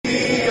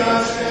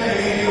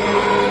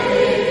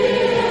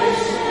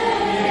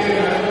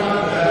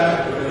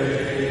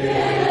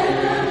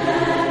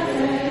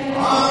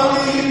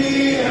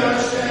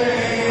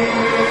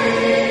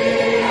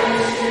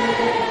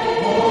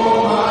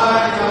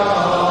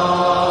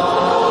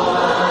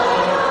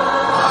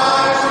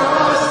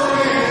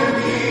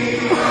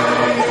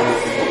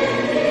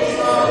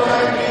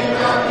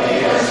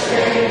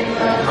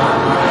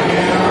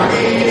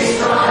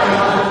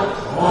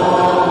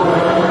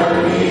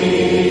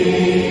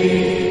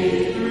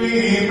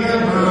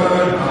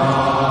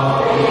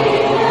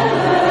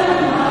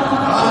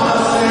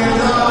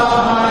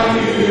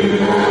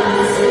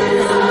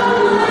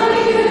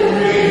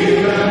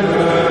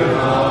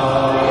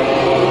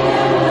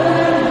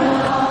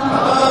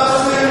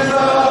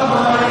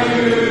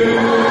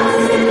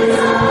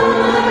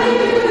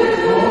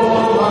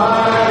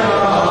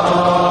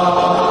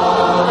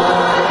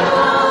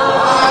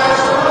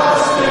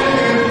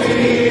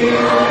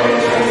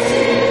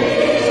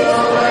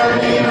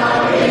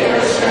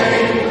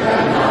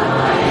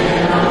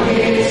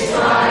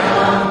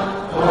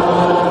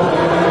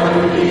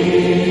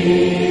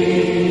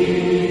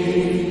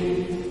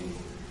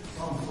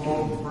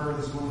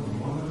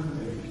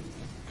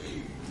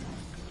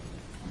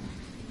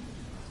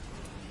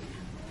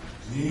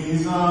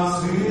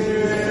Jesus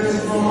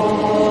is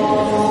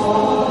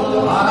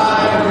Lord,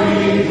 my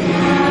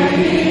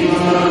Redeemer,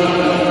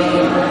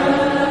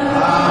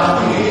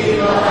 how He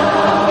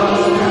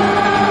loves me,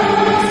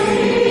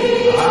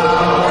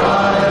 how I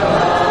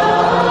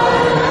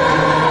love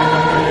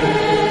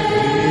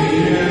Him. He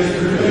is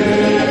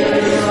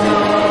risen,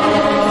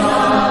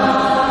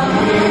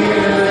 He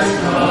is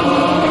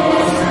coming,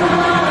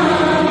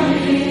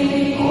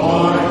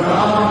 Lord,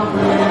 come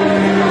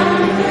quickly.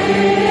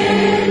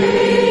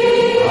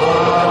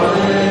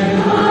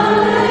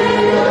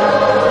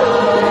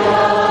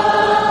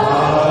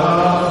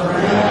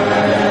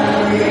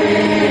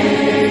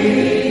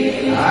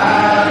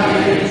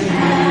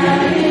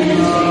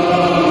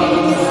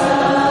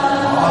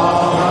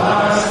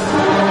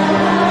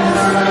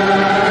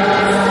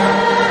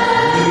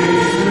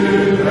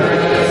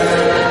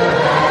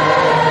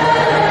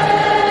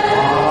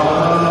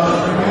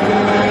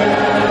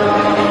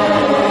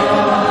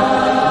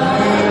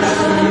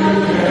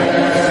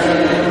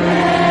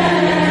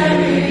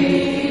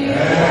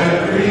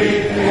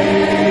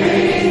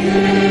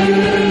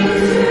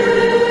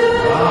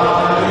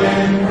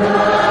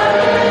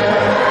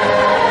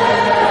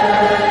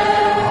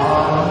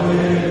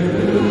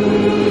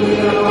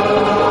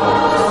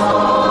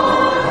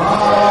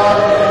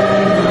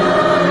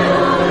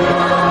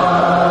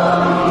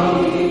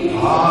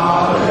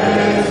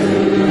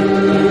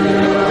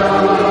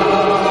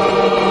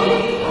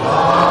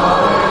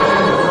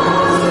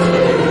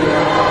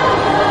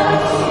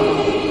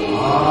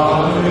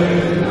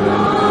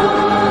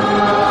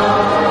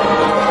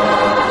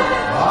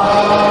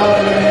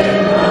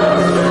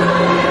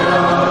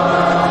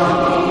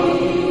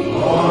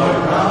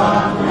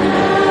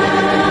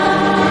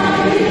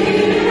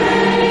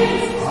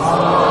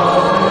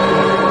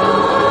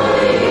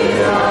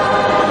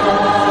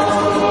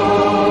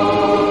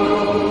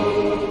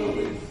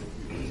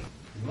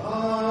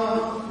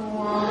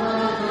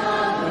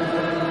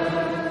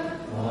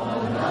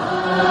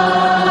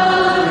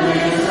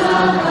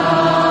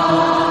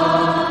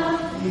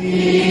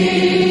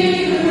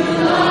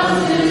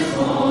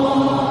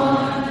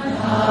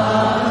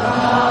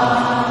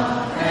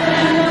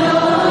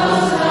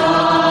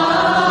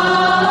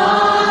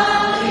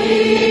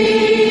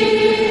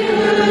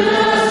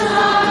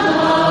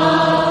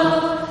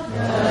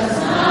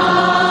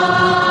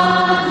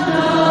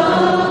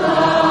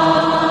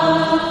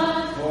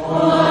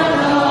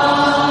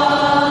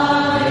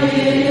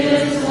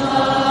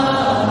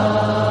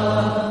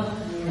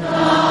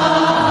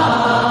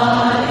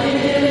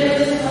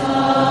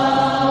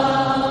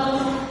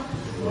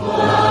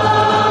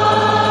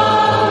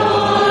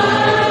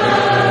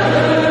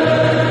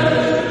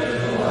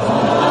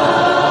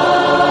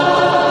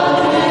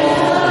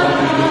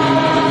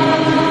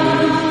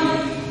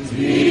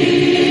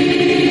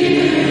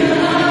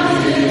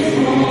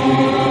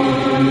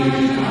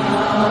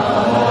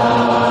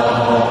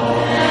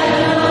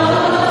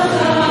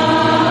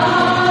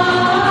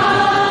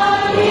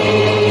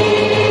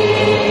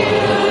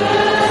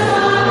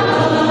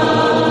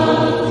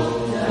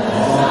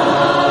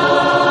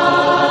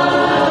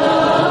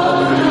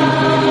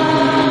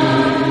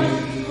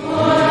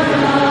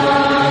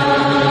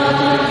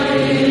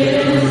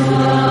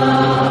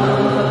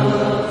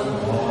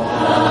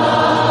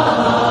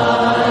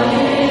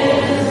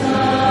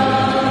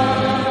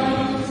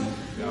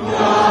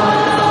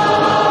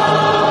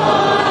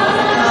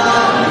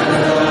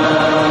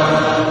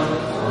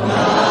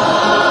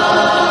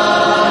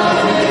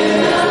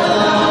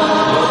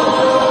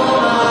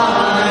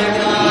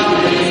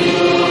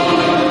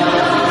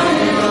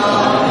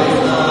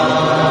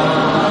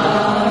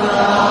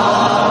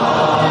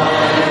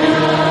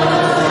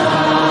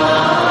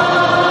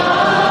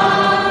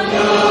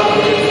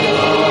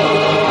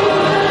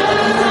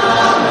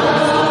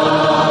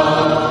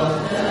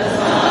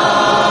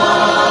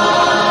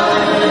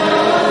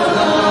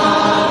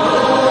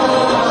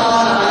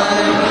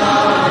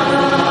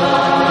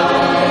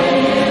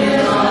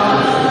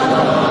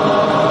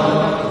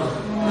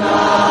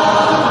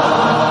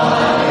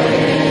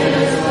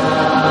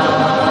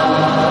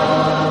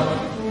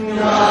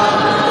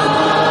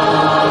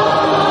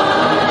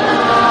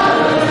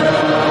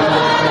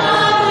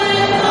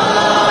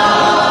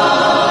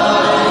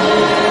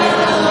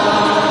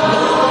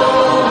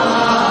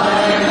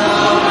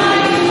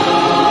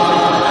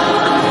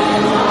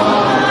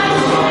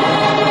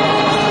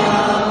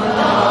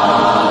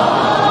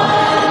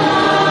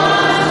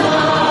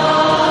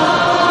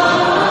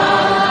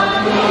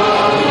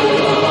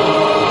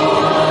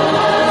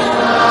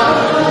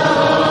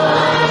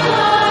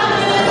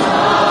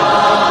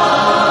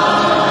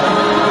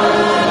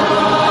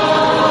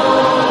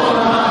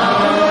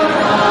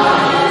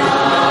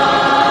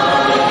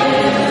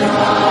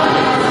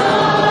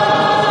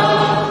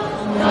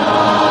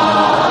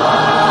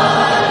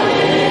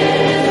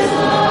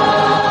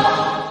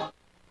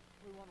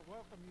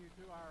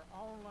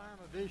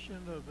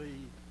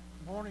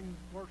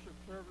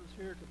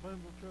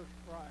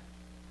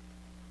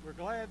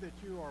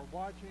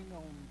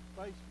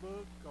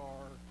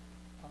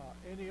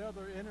 any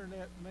other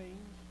internet means,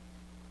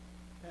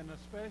 and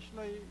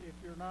especially if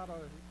you're not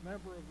a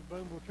member of the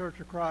Boonville Church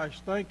of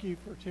Christ, thank you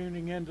for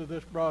tuning into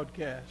this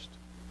broadcast.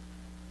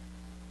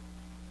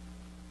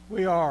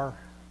 We are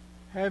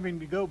having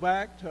to go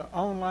back to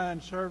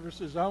online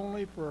services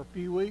only for a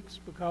few weeks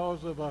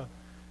because of a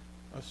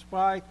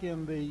spike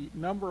in the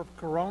number of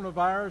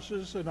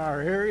coronaviruses in our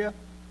area.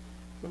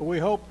 But we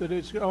hope that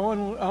it's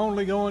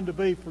only going to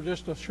be for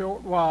just a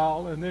short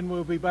while, and then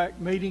we'll be back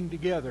meeting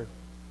together.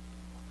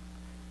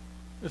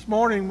 This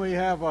morning we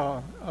have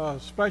a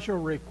special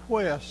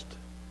request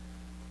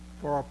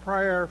for a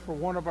prayer for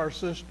one of our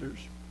sisters.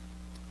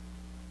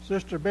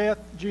 Sister Beth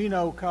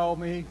Gino called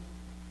me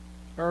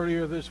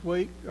earlier this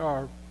week,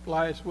 or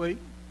last week,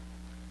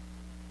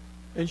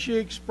 and she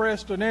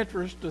expressed an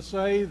interest to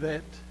say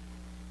that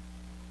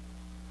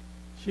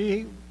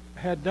she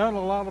had done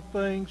a lot of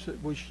things that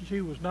she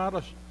was not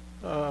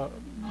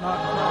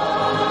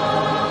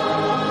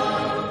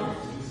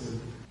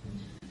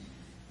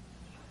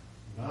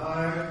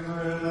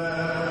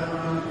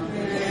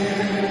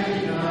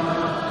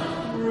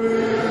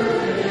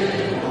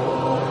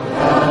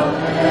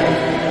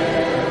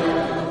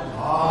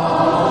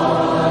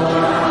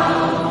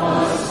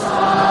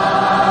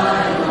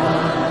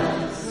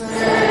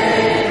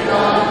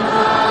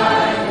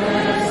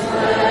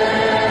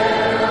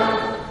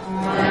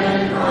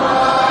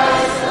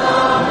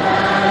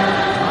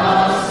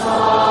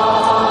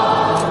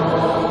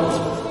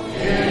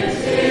Yeah.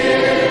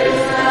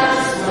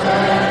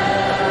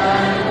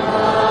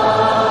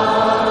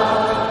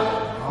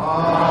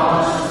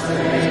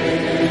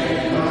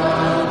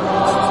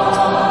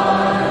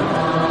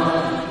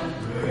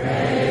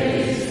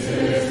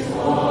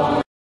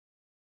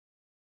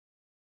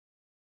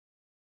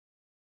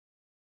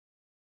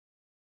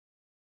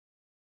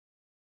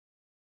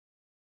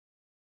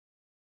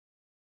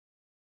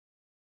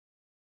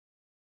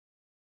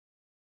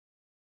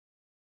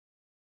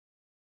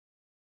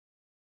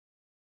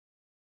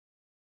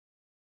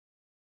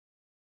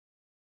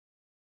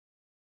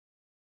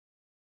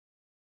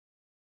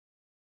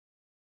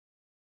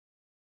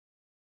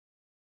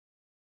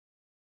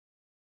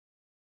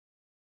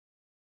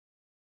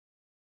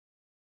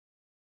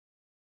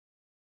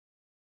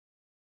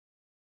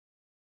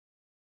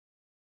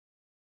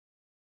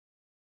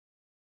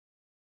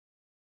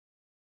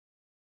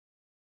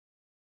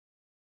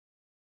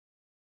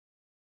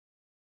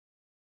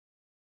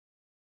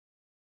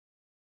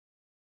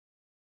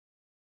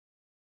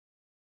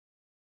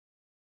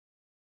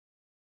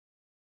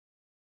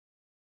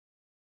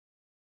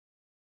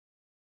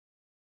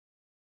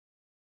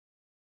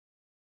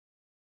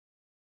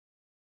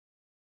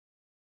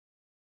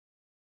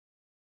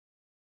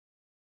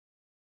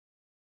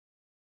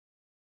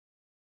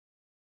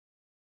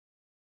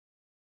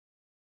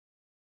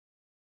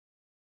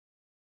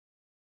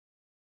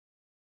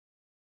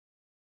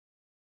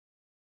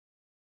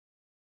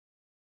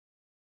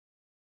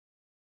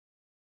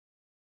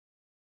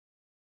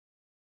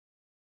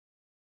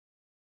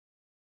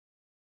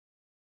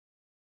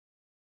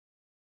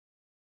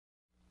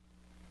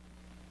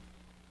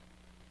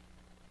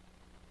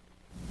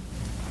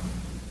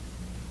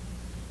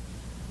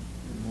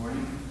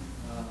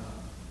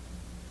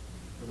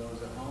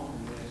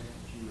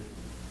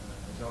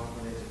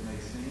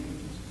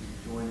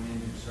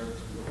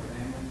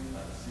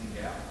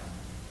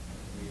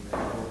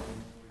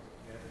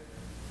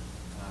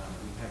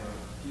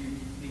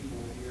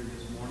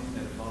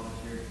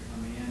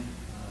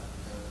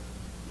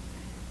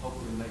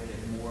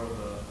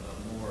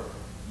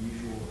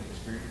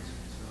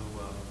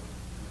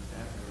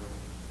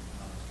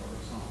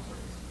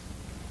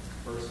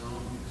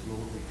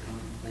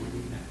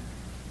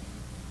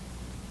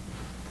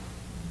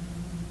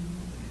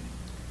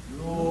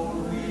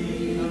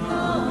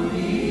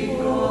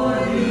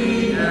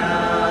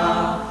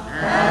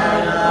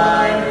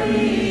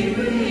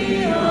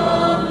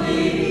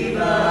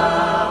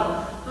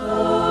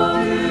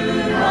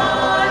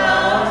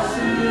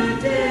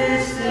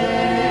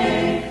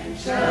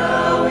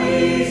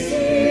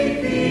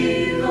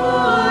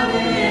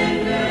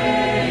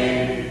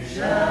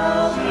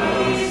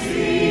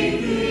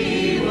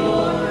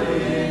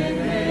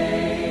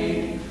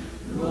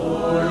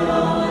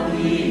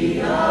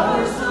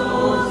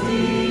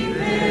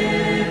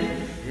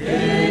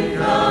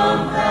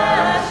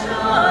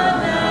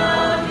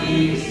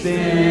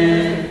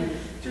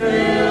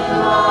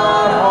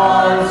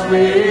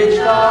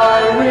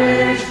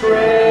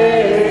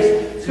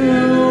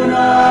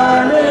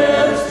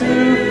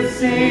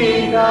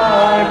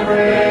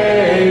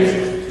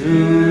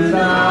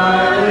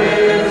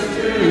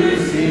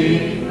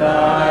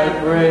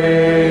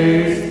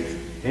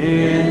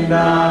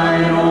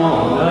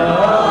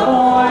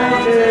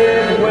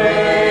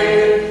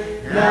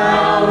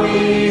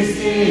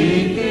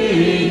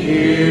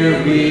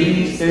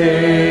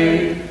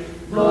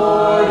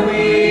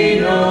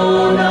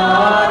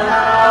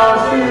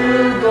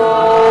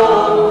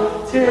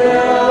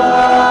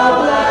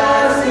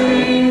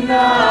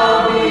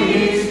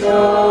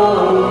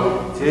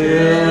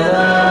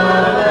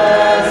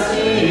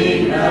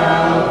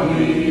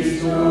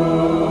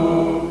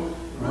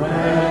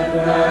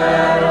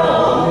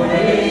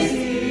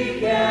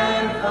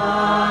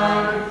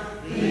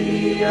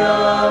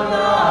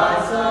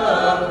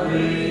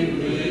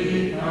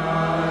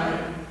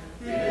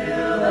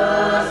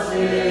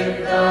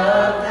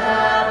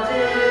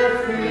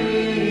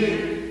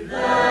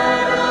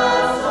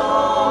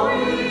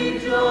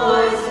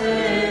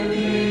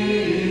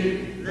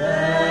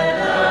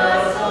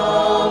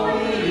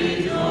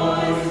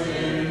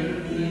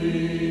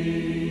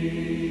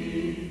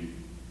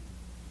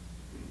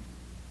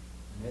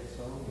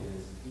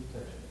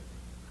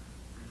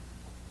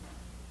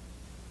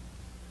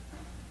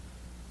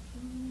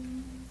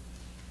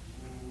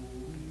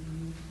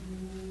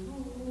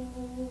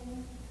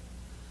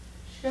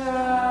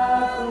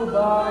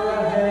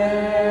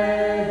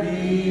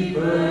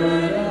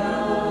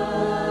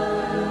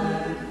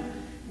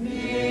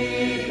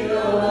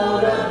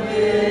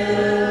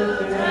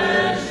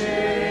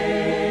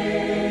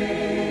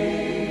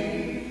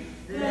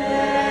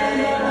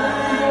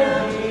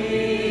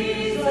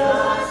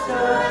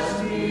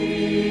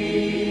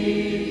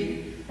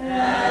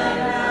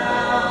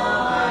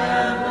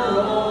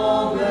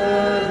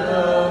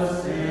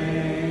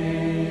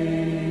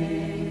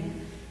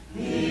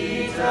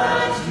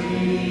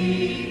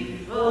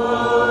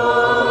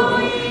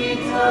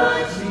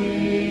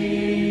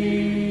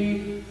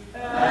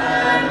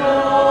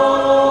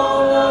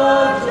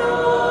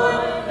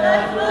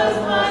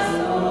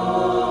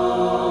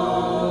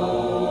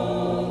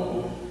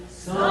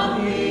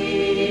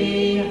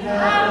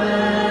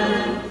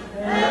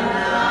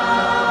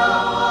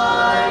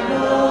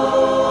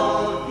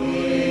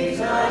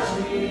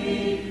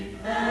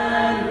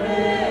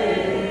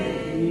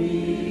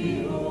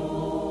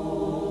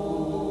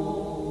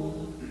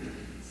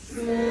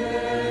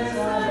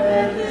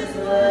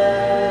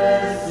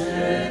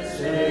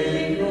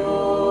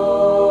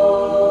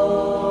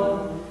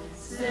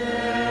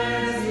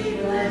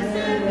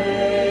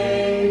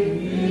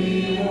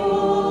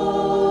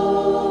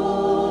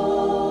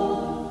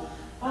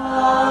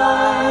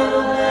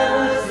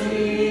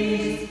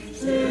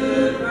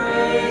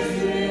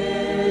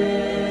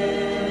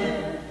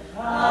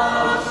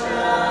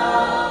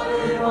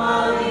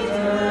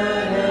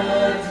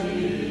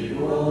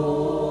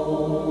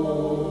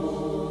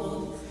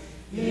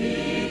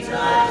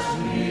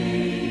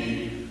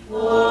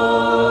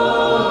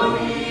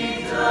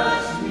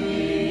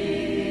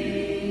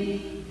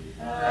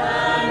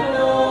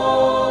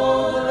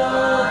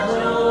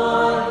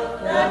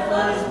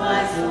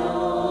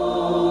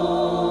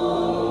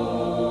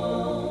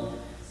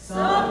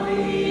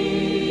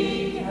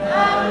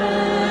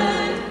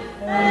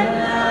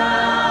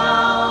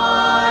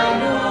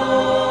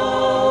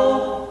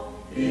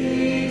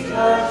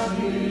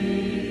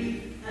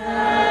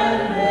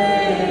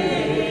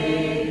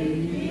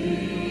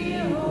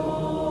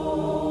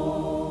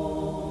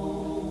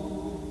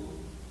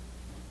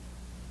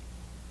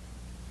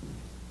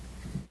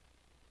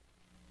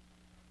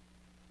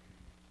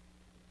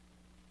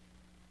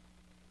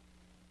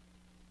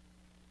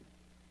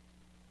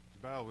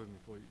 Bow with me,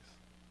 please.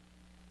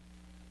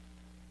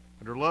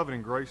 And our loving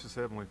and gracious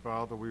Heavenly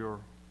Father, we are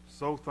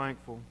so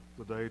thankful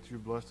for the day that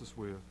you've blessed us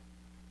with.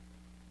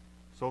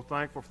 So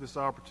thankful for this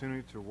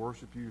opportunity to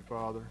worship you,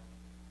 Father.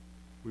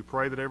 We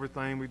pray that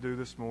everything we do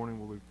this morning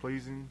will be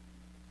pleasing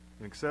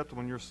and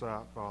acceptable in your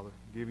sight, Father,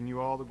 giving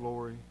you all the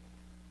glory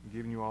and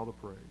giving you all the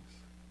praise.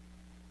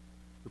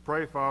 We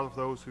pray, Father, for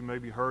those who may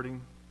be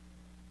hurting,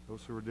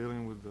 those who are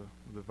dealing with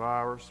the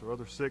virus or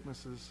other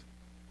sicknesses,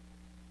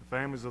 the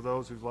families of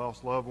those who've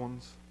lost loved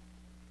ones.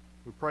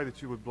 We pray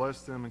that you would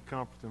bless them and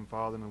comfort them,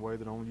 Father, in a way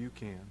that only you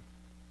can.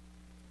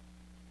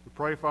 We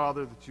pray,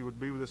 Father, that you would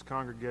be with this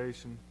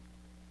congregation,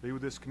 be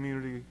with this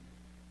community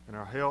and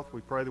our health.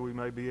 We pray that we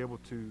may be able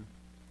to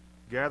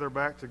gather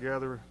back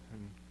together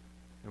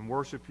and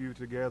worship you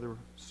together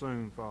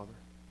soon, Father.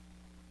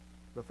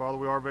 But, Father,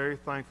 we are very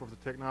thankful for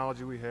the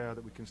technology we have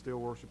that we can still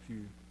worship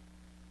you.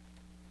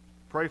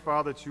 Pray,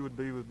 Father, that you would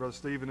be with Brother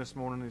Stephen this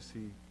morning as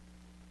he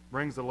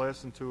brings the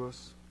lesson to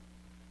us.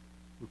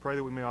 We pray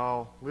that we may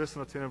all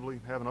listen attentively,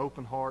 have an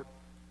open heart,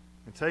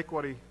 and take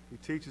what he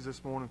teaches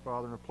this morning,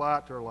 Father, and apply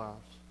it to our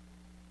lives.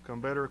 Become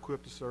better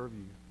equipped to serve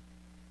you.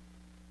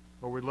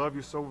 Lord, we love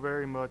you so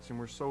very much, and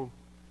we're so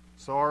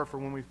sorry for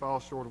when we fall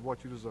short of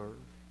what you deserve.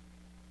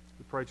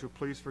 We pray that you'll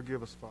please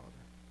forgive us, Father.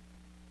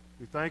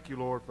 We thank you,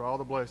 Lord, for all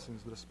the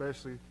blessings, but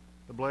especially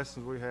the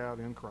blessings we have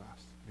in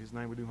Christ. In his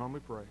name we do humbly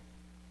pray.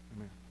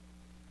 Amen.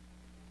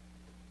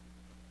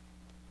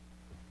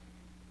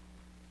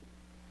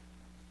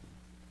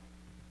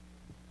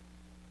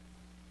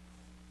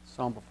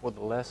 Song before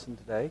the lesson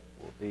today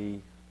will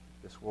be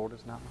This World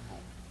Is Not My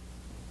Home.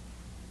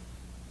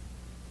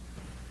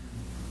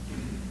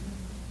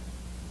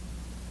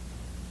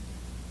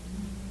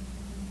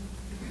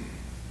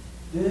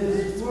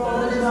 This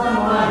world is not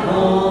my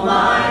home,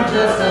 I'm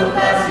just a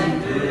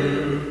passing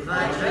through.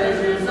 My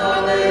treasures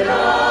are laid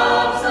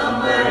up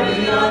somewhere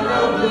beyond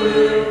the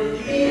blue.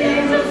 The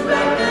angels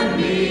beckon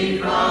me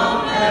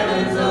from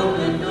heaven's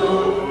open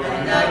door,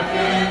 and I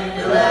can't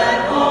feel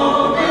at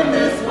home in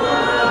this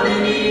world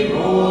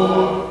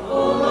anymore.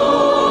 Oh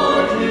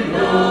Lord, you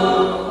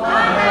know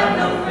I have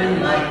no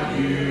friend like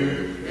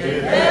you.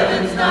 If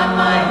heaven's not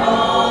my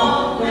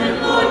home,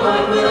 then Lord,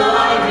 what will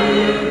I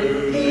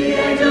do? The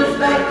angels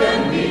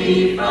beckon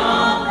me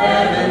from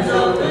heaven's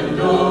open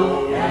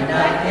door, and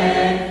I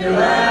can't feel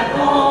at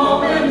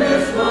home in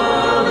this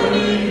world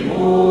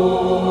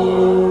anymore.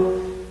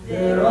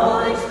 They're all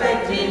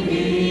expecting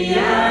me,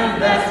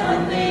 and that's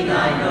one thing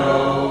I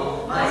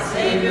know. My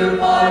Savior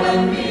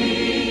pardoned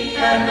me,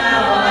 and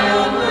now I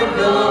onward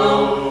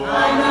go.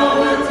 I know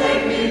He'll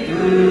take me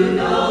through,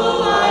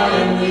 though I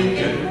am weak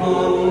and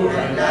poor,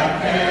 and I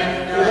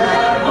can't feel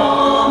at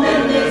home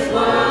in this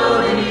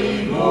world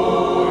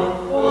anymore.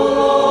 Oh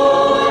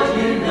Lord,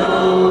 you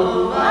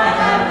know I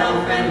have no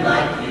friend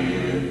like you.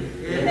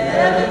 If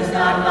heaven's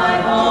not my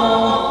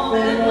home,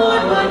 then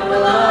Lord, what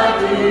will I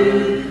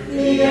do?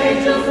 The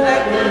angels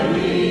beckon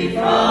me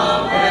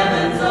from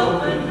heaven's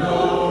open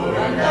door,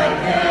 and I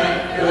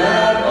can't feel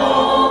at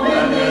home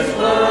in this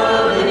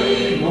world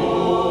anymore.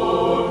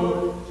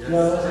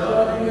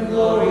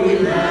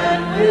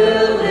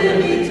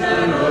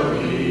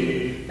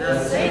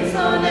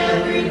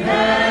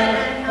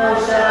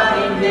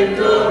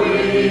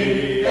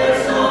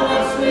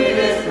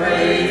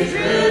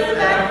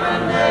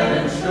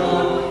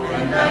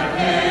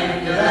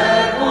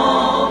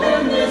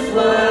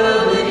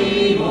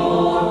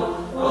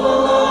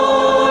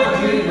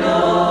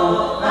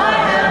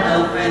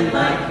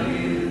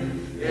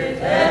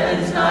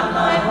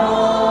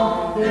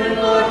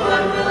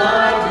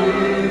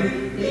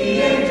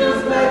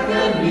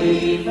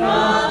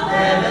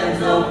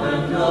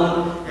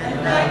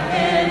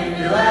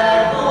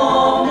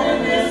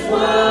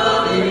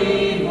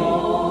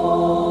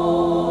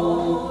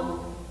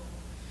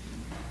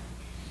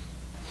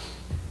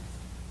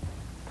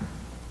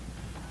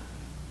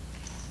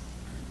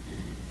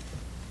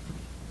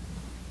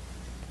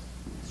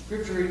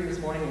 Scripture reading this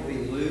morning will be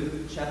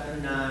Luke chapter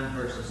 9,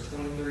 verses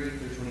 23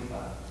 through 25.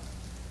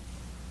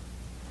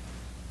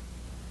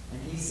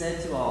 And he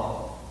said to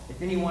all,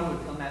 "If anyone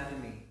would come after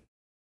me,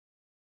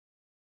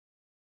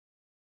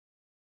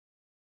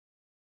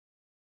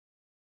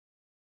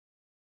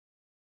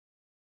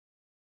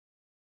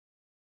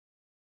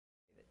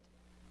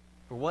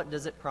 for what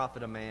does it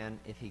profit a man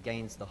if he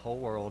gains the whole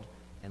world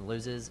and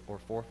loses or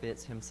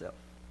forfeits himself?"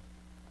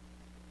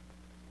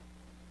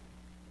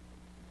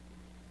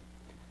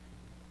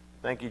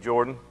 Thank you,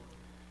 Jordan.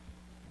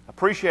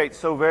 Appreciate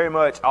so very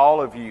much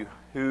all of you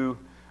who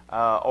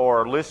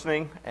are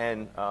listening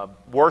and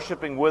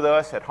worshiping with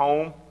us at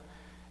home.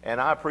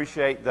 And I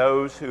appreciate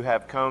those who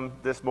have come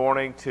this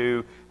morning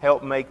to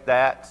help make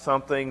that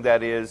something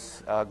that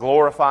is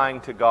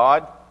glorifying to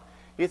God.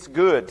 It's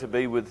good to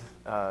be with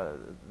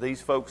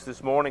these folks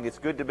this morning. It's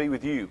good to be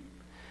with you.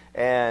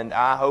 And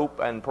I hope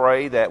and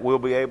pray that we'll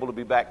be able to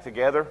be back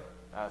together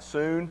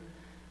soon.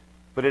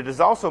 But it is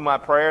also my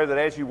prayer that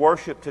as you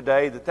worship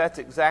today, that that's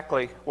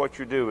exactly what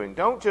you're doing.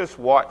 Don't just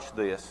watch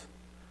this,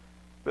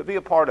 but be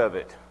a part of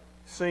it.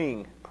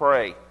 Sing,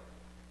 pray.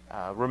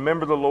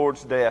 Remember the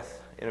Lord's death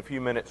in a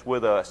few minutes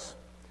with us.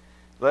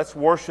 Let's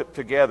worship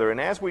together. And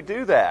as we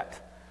do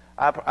that,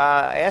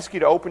 I ask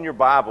you to open your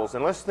Bibles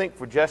and let's think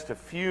for just a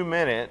few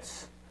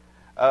minutes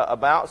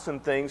about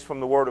some things from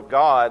the Word of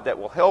God that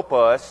will help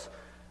us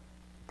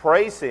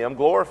praise Him,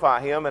 glorify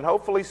Him, and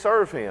hopefully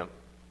serve Him.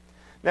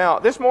 Now,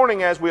 this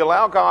morning, as we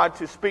allow God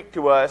to speak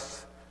to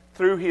us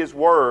through His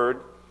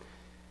Word,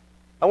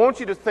 I want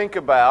you to think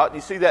about,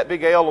 you see that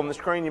big L on the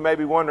screen, you may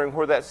be wondering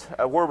where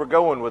we're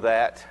going with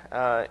that.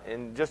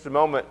 In just a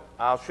moment,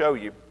 I'll show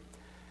you.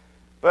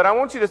 But I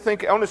want you to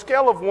think on a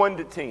scale of 1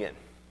 to 10,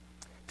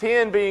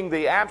 10 being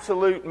the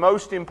absolute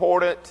most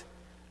important,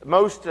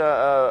 most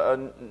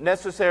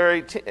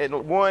necessary,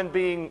 and 1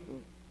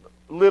 being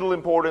little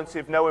importance,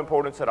 if no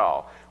importance at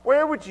all.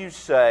 Where would you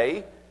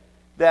say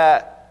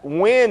that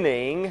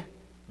winning,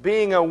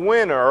 being a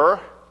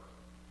winner,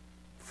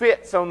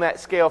 fits on that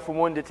scale from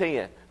 1 to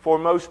 10 for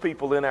most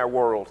people in our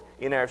world,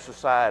 in our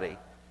society?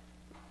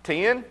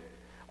 10?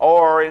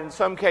 Or in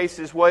some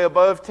cases way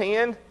above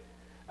 10?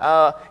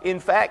 In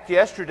fact,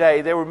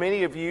 yesterday there were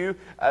many of you,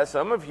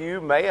 some of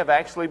you may have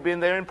actually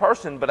been there in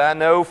person, but I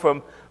know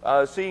from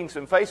seeing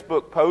some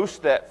Facebook posts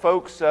that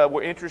folks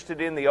were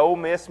interested in the Ole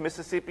Miss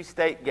Mississippi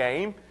State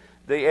game,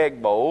 the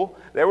Egg Bowl.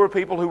 There were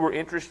people who were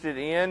interested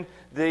in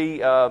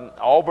the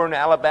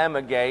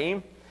Auburn-Alabama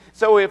game.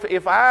 So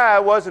if I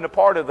wasn't a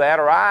part of that,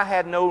 or I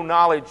had no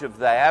knowledge of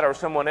that, or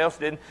someone else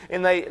didn't,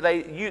 and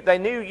they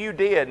knew you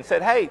did, and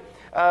said, "Hey,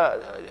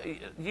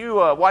 you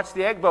watched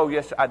the Egg Bowl?"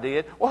 "Yes, I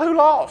did." "Well, who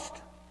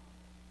lost?"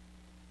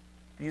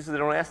 Usually they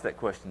don't ask that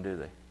question, do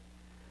they?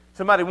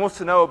 Somebody wants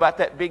to know about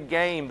that big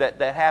game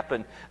that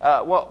happened.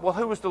 Well,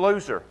 who was the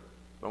loser?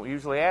 Don't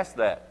usually ask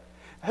that.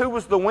 Who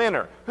was the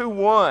winner? Who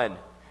won?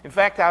 In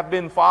fact, I've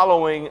been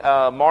following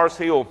Mars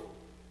Hill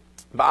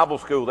Bible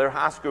School, their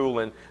high school,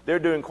 and they're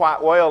doing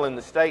quite well in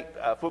the state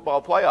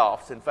football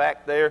playoffs. In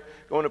fact, they're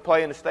going to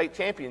play in the state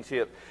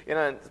championship. You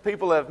know,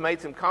 people have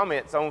made some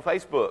comments on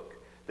Facebook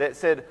that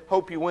said,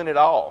 "Hope you win it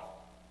all."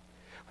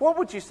 What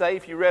would you say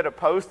if you read a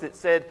post that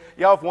said,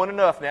 "Y'all have won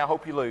enough now,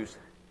 hope you lose"?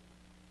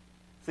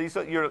 See,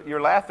 so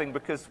you're laughing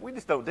because we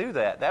just don't do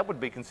that. That would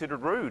be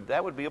considered rude.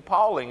 That would be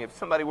appalling if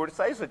somebody were to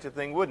say such a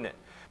thing, wouldn't it?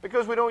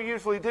 Because we don't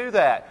usually do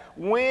that.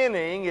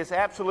 Winning is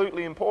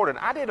absolutely important.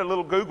 I did a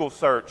little Google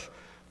search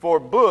for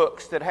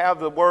books that have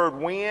the word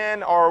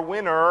win or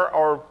winner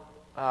or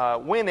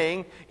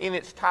winning in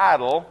its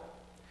title,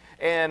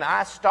 and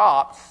I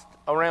stopped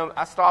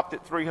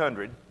at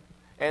 300,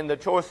 and the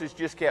choices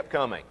just kept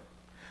coming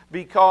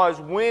because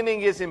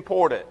winning is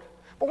important.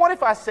 But what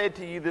if I said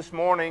to you this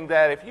morning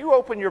that if you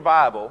open your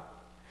Bible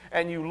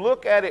and you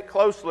look at it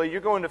closely, you're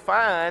going to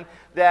find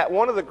that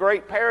one of the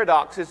great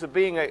paradoxes of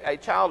being a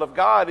child of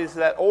God is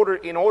that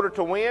in order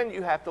to win,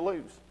 you have to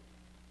lose.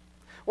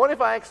 What if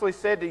I actually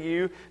said to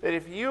you that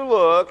if you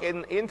look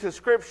into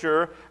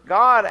Scripture,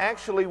 God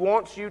actually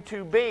wants you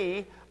to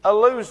be a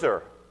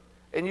loser?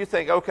 And you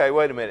think, okay,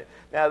 wait a minute.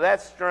 Now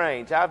that's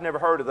strange. I've never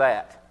heard of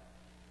that.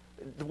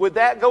 Would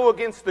that go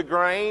against the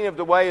grain of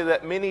the way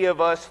that many of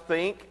us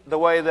think, the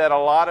way that a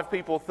lot of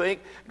people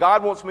think?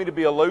 God wants me to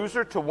be a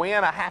loser. To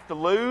win, I have to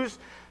lose.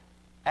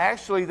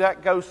 Actually,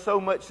 that goes so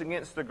much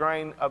against the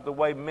grain of the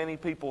way many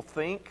people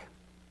think.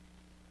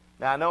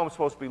 Now, I know I'm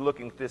supposed to be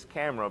looking at this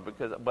camera, but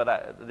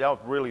y'all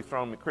have really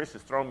thrown me. Chris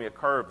has thrown me a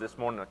curve this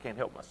morning. I can't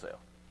help myself.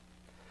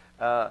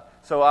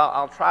 So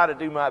I'll try to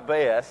do my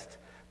best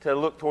to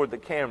look toward the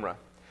camera.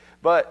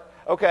 But,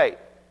 okay,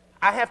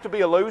 I have to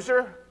be a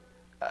loser?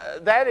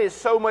 That is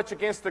so much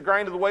against the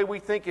grain of the way we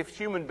think as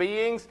human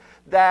beings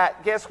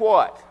that, guess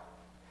what?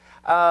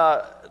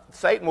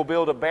 Satan will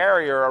build a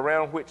barrier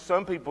around which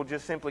some people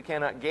just simply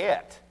cannot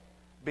get.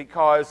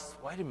 Because,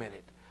 wait a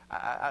minute,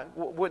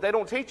 They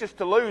don't teach us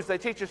to lose, they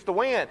teach us to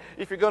win.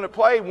 If you're going to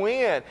play,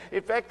 win.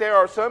 In fact, there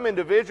are some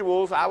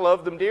individuals, I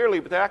love them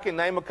dearly, but I can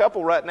name a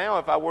couple right now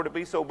if I were to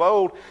be so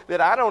bold, that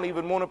I don't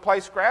even want to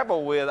play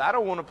Scrabble with. I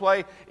don't want to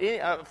play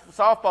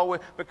softball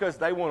with, because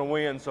they want to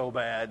win so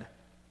bad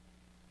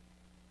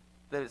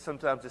that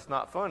sometimes it's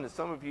not fun. And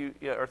some of you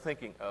are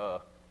thinking,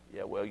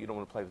 yeah, well, you don't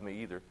want to play with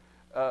me either.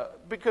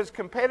 Because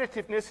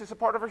competitiveness is a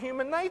part of our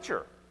human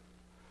nature.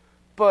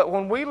 But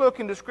when we look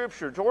into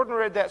Scripture, Jordan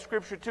read that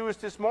Scripture to us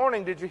this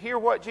morning. Did you hear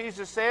what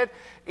Jesus said?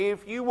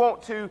 If you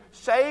want to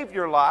save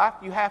your life,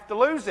 you have to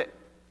lose it.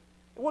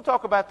 We'll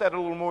talk about that a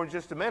little more in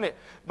just a minute.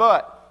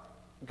 But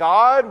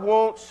God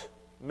wants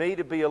me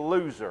to be a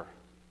loser.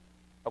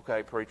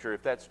 Okay, preacher,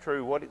 if that's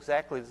true, what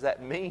exactly does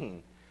that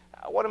mean?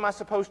 What am I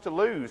supposed to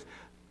lose?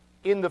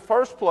 In the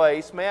first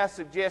place, may I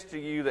suggest to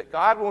you that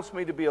God wants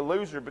me to be a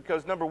loser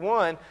because, number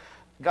one,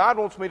 God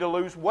wants me to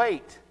lose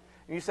weight.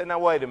 And you say, now,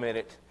 wait a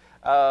minute.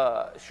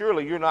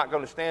 Surely you're not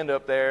going to stand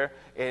up there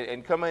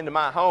and come into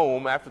my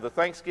home after the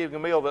Thanksgiving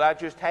meal that I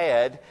just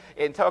had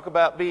and talk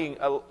about being,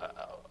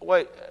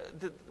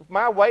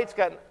 my weight's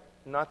got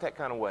not that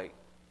kind of weight.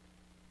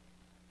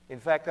 In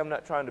fact, I'm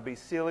not trying to be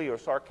silly or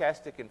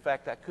sarcastic. In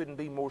fact, I couldn't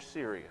be more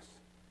serious.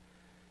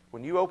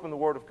 When you open the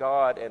Word of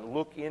God and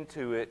look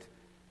into it,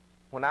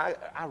 when I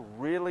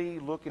really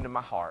look into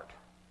my heart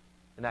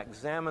and I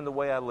examine the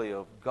way I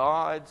live,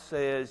 God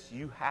says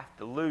you have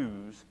to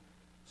lose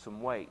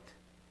some weight.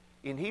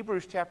 In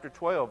Hebrews chapter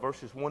 12,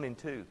 verses 1 and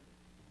 2.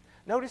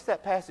 Notice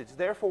that passage.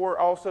 Therefore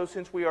also,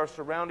 since we are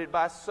surrounded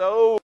by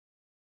so,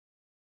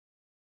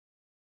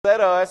 let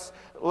us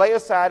lay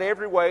aside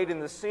every weight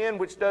and the sin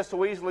which does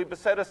so easily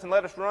beset us, and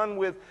let us run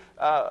with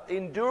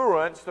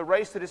endurance the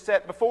race that is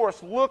set before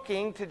us,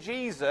 looking to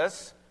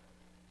Jesus,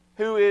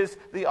 who is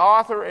the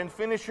author and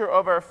finisher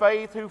of our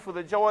faith, who for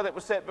the joy that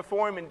was set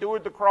before him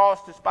endured the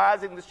cross,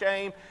 despising the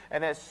shame,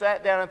 and has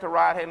sat down at the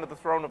right hand of the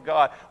throne of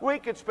God. We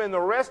could spend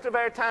the rest of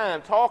our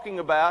time talking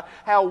about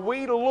how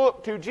we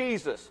look to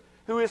Jesus,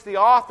 who is the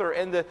author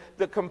and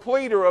the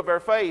completer of our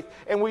faith,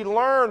 and we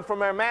learn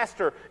from our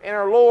Master and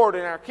our Lord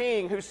and our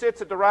King, who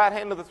sits at the right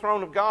hand of the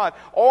throne of God.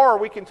 Or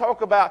we can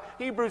talk about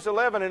Hebrews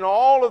 11 and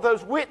all of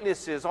those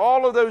witnesses,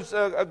 all of those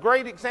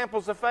great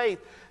examples of faith.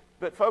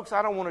 But folks,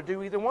 I don't want to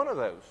do either one of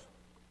those.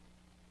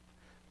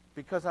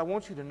 Because I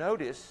want you to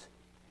notice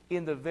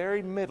in the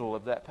very middle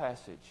of that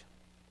passage,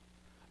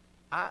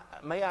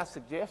 may I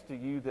suggest to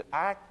you that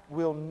I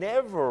will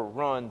never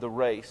run the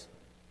race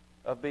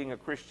of being a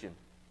Christian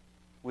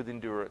with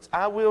endurance.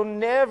 I will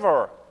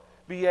never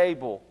be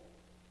able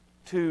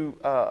to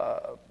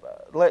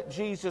let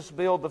Jesus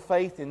build the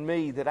faith in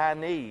me that I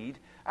need.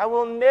 I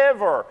will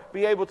never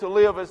be able to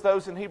live as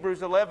those in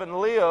Hebrews 11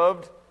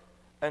 lived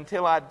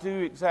until I do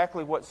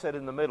exactly what's said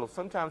in the middle.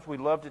 Sometimes we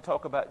love to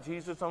talk about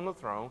Jesus on the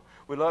throne.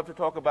 We love to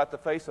talk about the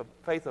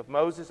faith of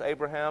Moses,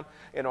 Abraham,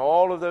 and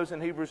all of those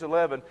in Hebrews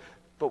 11.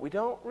 But we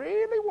don't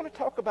really want to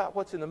talk about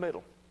what's in the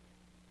middle.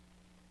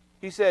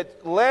 He said,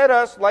 let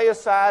us lay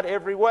aside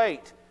every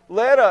weight.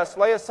 Let us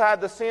lay aside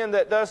the sin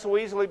that does so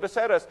easily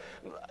beset us.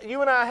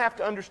 You and I have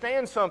to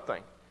understand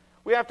something.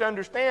 We have to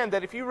understand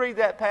that if you read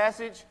that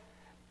passage,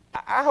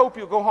 I hope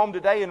you'll go home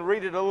today and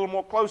read it a little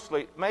more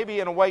closely,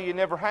 maybe in a way you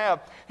never have.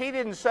 He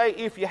didn't say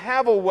if you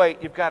have a weight,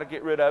 you've got to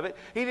get rid of it.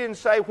 He didn't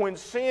say when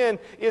sin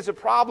is a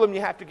problem,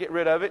 you have to get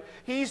rid of it.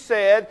 He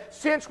said,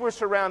 since we're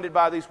surrounded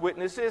by these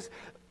witnesses,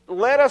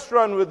 let us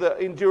run with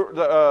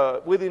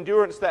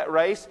endurance that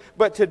race.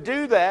 But to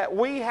do that,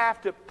 we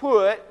have to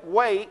put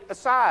weight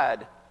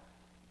aside.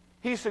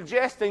 He's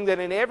suggesting that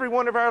in every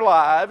one of our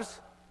lives,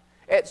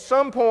 at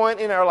some point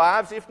in our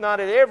lives, if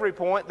not at every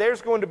point,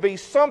 there's going to be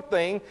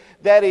something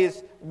that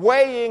is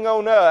weighing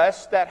on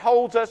us that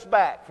holds us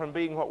back from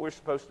being what we're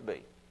supposed to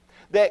be,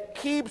 that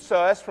keeps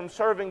us from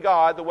serving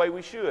God the way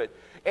we should.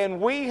 And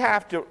we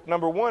have to,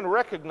 number one,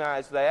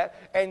 recognize that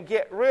and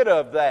get rid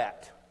of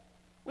that.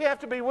 We have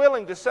to be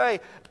willing to say,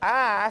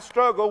 I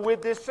struggle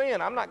with this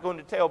sin. I'm not going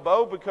to tell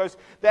Bo because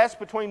that's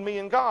between me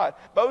and God.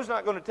 Bo's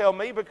not going to tell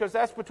me because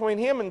that's between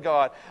him and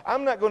God.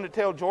 I'm not going to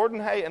tell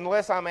Jordan, hey,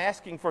 unless I'm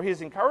asking for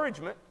his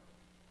encouragement.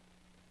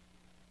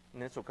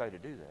 And it's okay to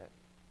do that.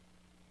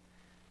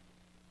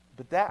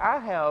 But that I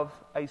have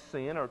a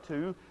sin or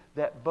two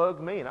that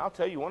bug me. And I'll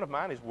tell you, one of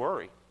mine is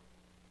worry.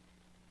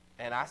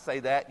 And I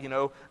say that,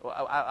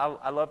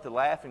 I love to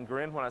laugh and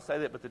grin when I say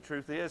that. But the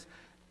truth is,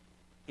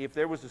 if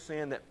there was a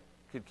sin that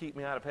could keep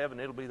me out of heaven,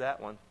 it'll be that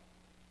one.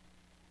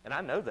 And I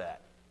know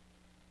that.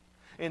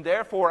 And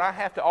therefore, I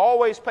have to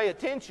always pay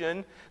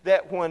attention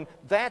that when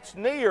that's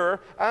near,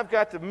 I've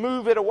got to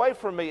move it away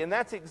from me. And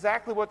that's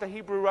exactly what the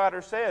Hebrew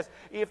writer says.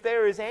 If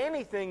there is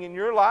anything in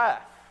your life,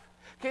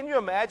 can you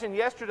imagine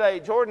yesterday,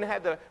 Jordan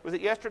was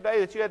it yesterday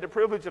that you had the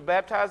privilege of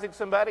baptizing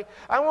somebody?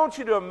 I want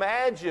you to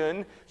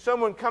imagine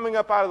someone coming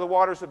up out of the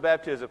waters of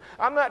baptism.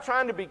 I'm not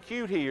trying to be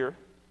cute here.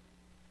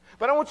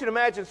 But I want you to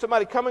imagine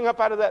somebody coming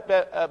up out of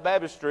that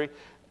baptistry,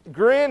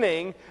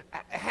 grinning,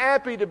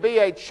 happy to be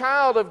a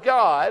child of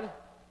God,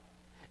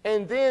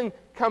 and then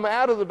come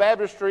out of the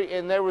baptistry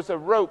and there was a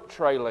rope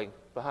trailing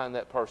behind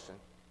that person.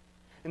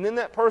 And then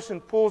that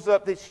person pulls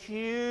up this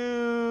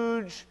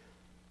huge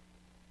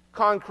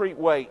concrete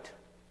weight,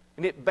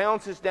 and it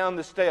bounces down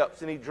the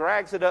steps, and he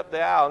drags it up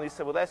the aisle, and he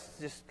said, well, that's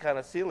just kind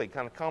of silly,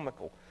 kind of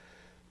comical.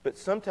 But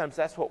sometimes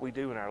that's what we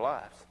do in our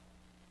lives.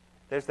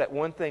 There's that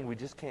one thing we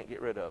just can't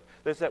get rid of.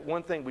 There's that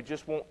one thing we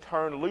just won't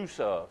turn loose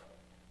of.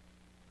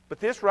 But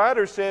this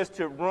writer says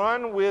to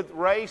run with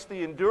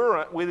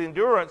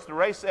endurance, the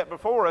race set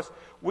before us,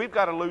 we've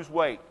got to lose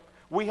weight.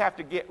 We have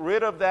to get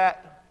rid of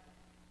that,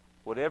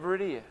 whatever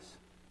it is,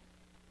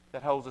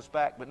 that holds us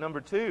back. But number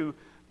two,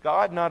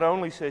 God not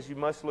only says you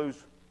must lose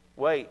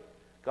weight,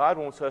 God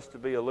wants us to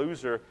be a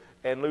loser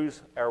and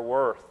lose our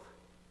worth.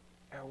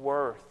 Our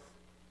worth.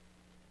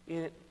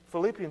 In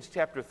Philippians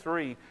chapter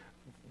 3,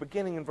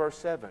 beginning in verse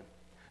 7.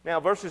 Now,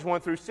 verses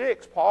 1 through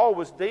 6, Paul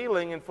was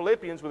dealing in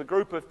Philippians with a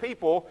group of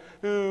people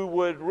who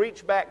would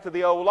reach back to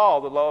the old law,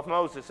 the law of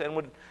Moses, and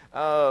would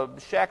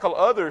shackle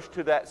others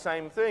to that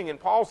same thing. And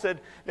Paul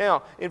said,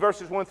 now, in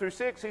verses 1 through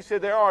 6, he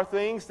said, there are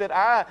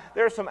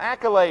some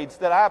accolades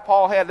that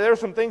Paul had. There are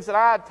some things that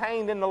I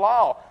attained in the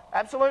law.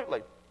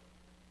 Absolutely.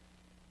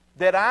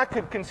 That I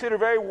could consider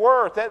very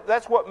worth.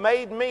 That's what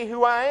made me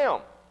who I am.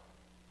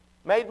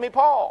 Made me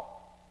Paul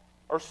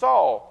or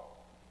Saul.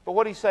 But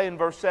what did he say in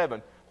verse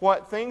 7?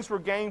 What things were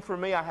gained for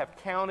me, I have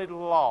counted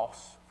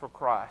loss for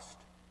Christ.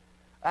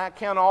 I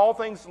count all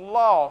things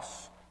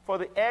loss for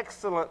the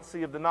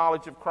excellency of the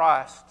knowledge of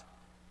Christ,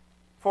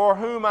 for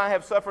whom I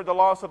have suffered the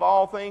loss of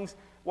all things.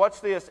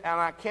 Watch this.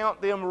 And I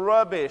count them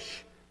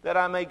rubbish, that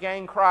I may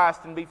gain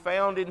Christ and be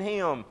found in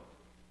Him,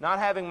 not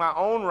having my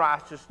own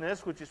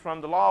righteousness, which is from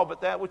the law,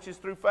 but that which is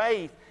through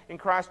faith in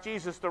Christ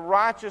Jesus, the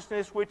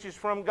righteousness which is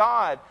from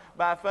God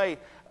by faith.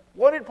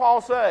 What did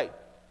Paul say?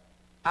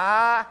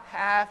 I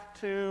have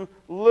to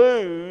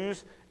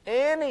lose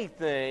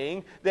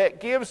anything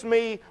that gives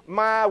me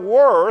my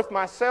worth,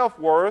 my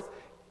self-worth,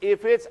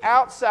 if it's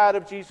outside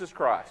of Jesus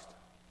Christ.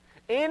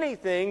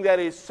 Anything that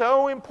is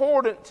so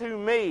important to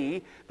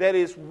me that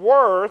is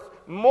worth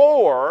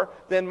more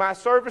than my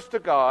service to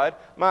God,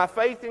 my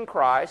faith in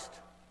Christ,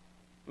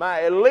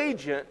 my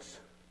allegiance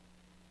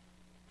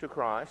to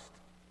Christ,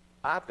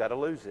 I've got to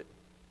lose it.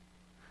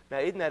 Now,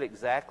 isn't that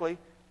exactly,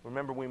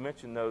 remember we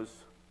mentioned those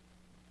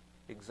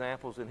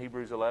examples in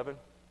Hebrews 11?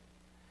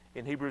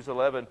 In Hebrews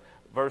 11,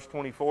 verse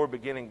 24,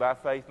 beginning, by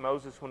faith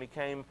Moses, when he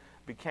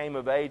became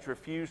of age,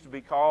 refused to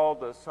be called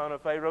the son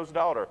of Pharaoh's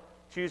daughter,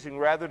 choosing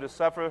rather to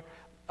suffer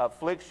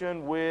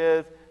affliction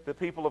with the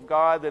people of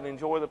God than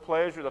enjoy the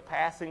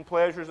passing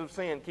pleasures of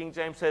sin. King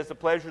James says the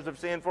pleasures of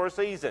sin for a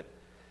season,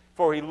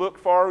 for he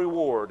looked for a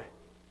reward.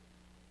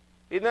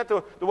 Isn't that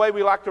the way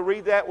we like to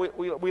read that?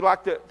 We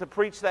like to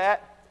preach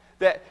that?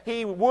 That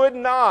he would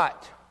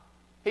not.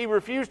 He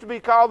refused to be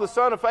called the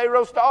son of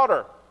Pharaoh's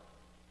daughter.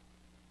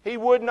 He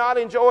would not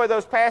enjoy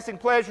those passing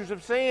pleasures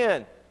of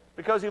sin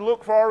because he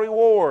looked for a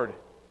reward.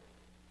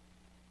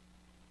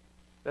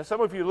 Now,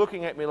 some of you are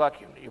looking at me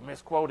like you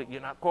misquoted.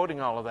 You're not quoting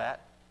all of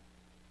that.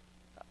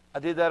 I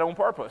did that on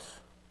purpose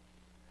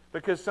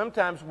because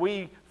sometimes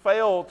we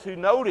fail to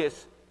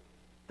notice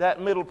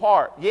that middle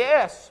part.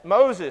 Yes,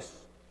 Moses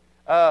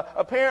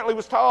apparently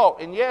was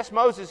taught. And yes,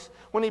 Moses,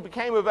 when he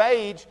became of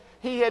age,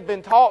 he had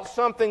been taught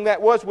something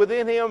that was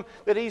within him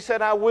that he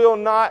said, I will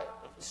not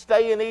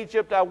stay in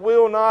Egypt. I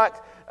will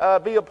not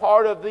be a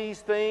part of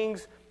these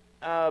things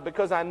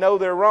because I know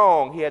they're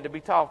wrong. He had to be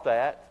taught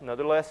that.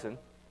 Another lesson.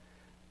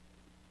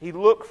 He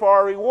looked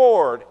for a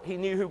reward. He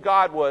knew who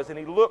God was, and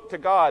he looked to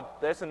God.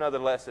 That's another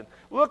lesson.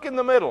 Look in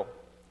the middle.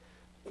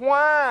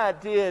 Why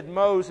did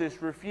Moses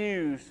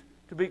refuse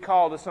to be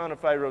called the son of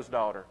Pharaoh's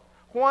daughter?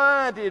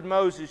 Why did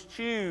Moses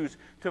choose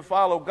to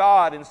follow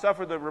God and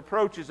suffer the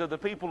reproaches of the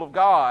people of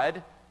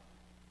God?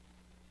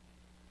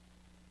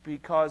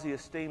 Because he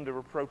esteemed the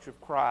reproach of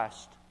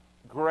Christ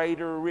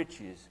greater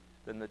riches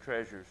than the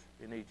treasures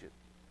in Egypt.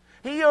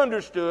 He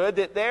understood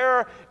that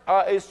there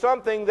is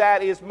something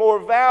that is more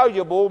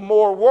valuable,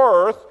 more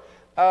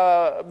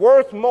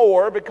worth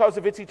more because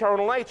of its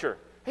eternal nature.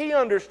 He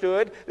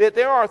understood that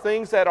there are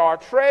things that are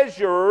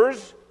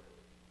treasures,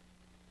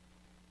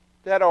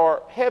 that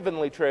are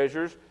heavenly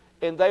treasures,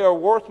 and they are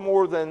worth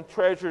more than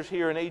treasures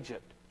here in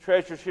Egypt,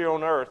 treasures here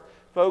on earth.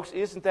 Folks,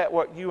 isn't that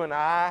what you and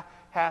I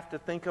have to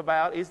think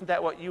about? Isn't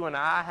that what you and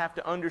I have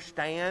to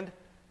understand?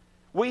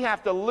 We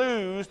have to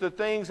lose the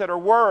things that are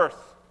worth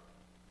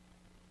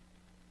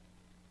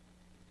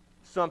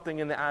something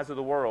in the eyes of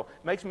the world.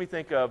 It makes me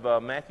think of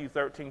Matthew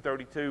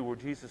 13:32, where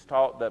Jesus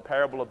taught the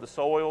parable of the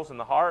soils and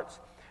the hearts.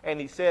 And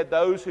he said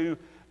those who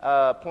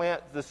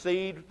plant the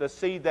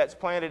seed that's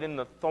planted in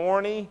the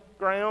thorny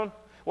ground,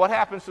 what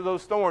happens to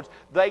those thorns?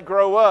 They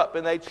grow up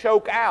and they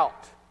choke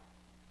out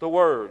the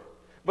word.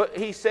 But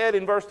he said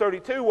in verse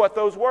 32 what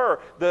those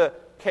were. The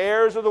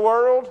cares of the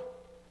world,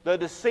 the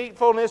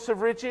deceitfulness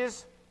of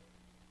riches.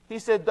 He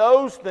said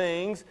those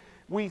things,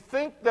 we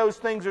think those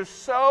things are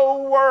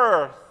so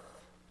worth.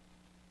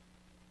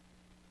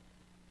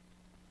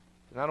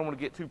 And I don't want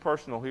to get too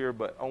personal here,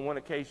 but on one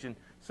occasion,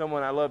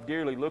 someone I love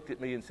dearly looked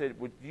at me and said,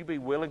 would you be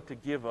willing to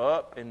give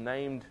up, and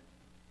named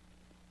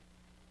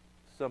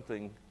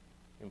something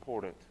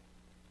important.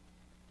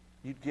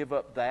 You'd give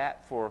up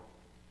that for,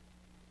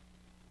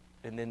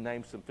 and then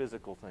name some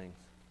physical things.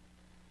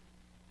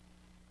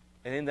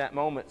 And in that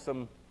moment,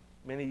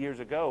 many years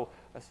ago,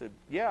 I said,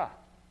 yeah.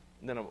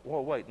 And then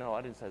wait, no,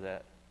 I didn't say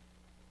that.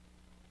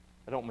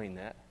 I don't mean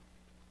that.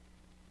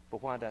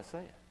 But why did I say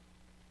it?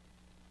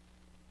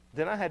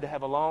 Then I had to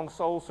have a long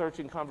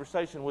soul-searching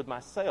conversation with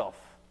myself.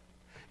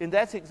 And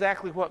that's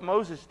exactly what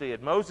Moses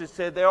did. Moses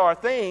said there are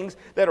things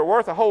that are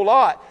worth a whole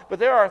lot, but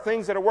there are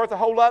things that are worth a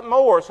whole lot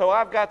more. So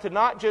I've got to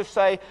not just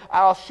say,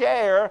 I'll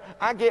share.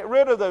 I get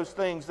rid of those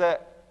things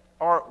that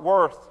aren't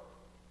worth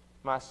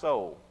my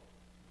soul.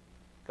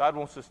 God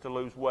wants us to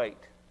lose weight.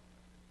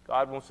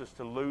 God wants us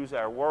to lose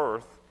our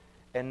worth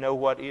and know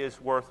what is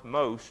worth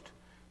most.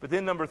 But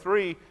then number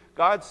 3,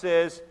 God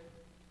says,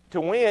 to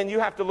win, you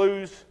have to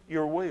lose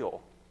your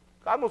will.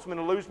 God wants me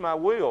to lose my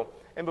will.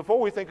 And before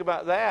we think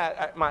about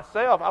that,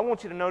 myself, I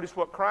want you to notice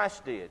what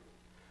Christ did.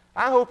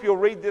 I hope you'll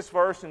read this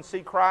verse and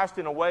see Christ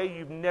in a way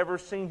you've never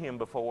seen Him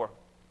before.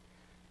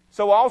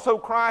 So also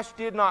Christ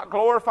did not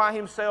glorify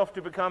Himself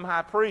to become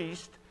high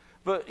priest,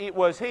 but it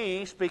was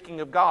He, speaking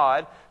of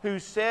God, who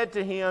said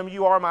to Him,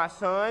 you are my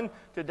Son,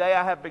 today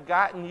I have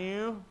begotten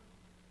you.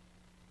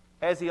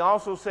 As He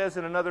also says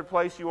in another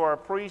place, you are a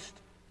priest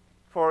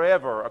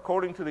forever,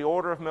 according to the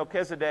order of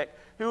Melchizedek,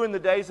 who in the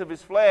days of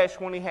His flesh,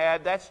 when He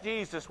had, that's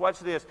Jesus, watch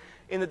this,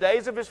 in the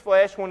days of His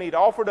flesh, when He'd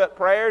offered up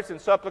prayers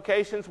and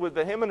supplications with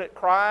vehement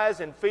cries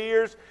and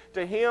fears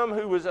to Him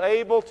who was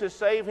able to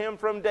save Him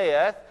from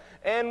death,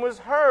 and was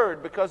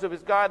heard because of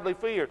His godly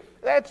fear.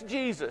 That's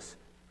Jesus,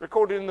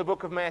 recorded in the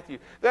book of Matthew.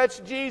 That's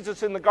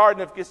Jesus in the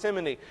Garden of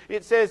Gethsemane.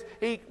 It says,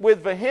 He,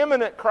 with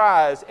vehement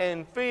cries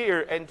and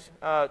fear and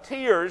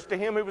tears to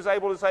Him who was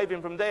able to save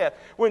Him from death.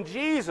 When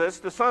Jesus,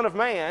 the Son of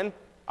Man,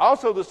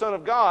 also the Son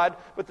of God,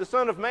 but the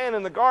Son of Man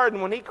in the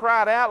garden, when He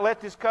cried out, let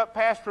this cup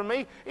pass from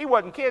me, He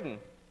wasn't kidding.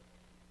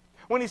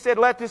 When He said,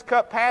 let this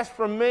cup pass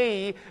from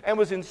me, and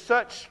was in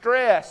such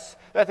stress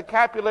that the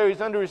capillaries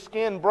under His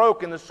skin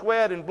broke and the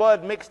sweat and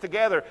blood mixed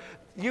together,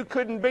 you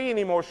couldn't be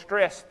any more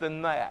stressed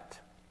than that.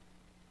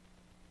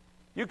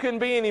 You couldn't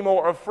be any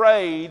more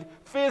afraid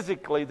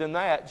physically than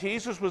that.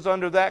 Jesus was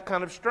under that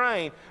kind of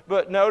strain.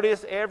 But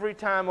notice every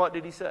time, what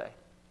did He say?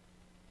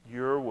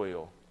 Your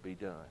will be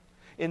done.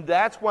 And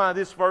that's why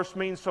this verse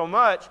means so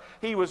much.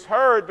 He was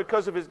heard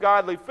because of His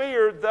godly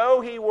fear, though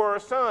He were a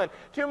son.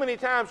 Too many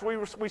times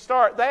we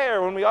start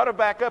there when we ought to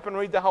back up and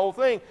read the whole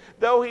thing.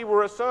 Though He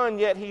were a son,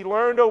 yet He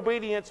learned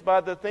obedience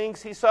by the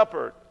things He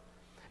suffered.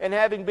 And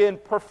having been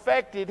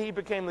perfected, He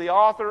became the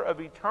author of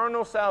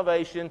eternal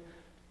salvation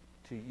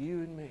to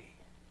you and me,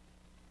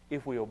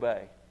 if we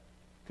obey.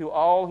 To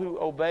all who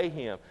obey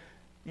Him.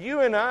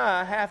 You and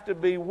I have to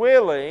be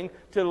willing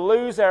to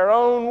lose our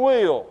own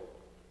will.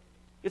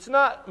 It's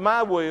not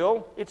my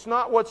will. It's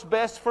not what's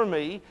best for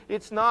me.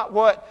 It's not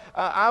what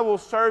I will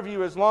serve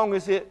you as long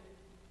as it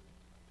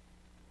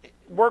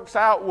works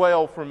out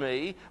well for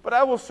me. But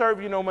I will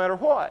serve you no matter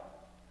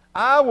what.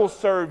 I will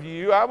serve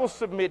you. I will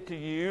submit to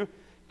you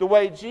the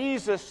way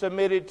Jesus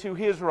submitted to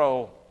His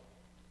role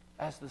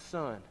as the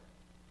Son.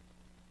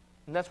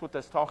 And that's what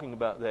that's talking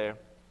about there.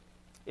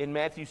 In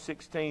Matthew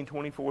 16,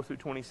 24 through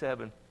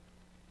 27,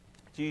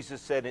 Jesus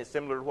said, and it's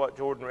similar to what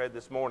Jordan read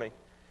this morning,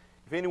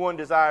 if anyone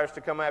desires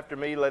to come after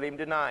me, let him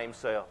deny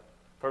himself.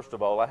 First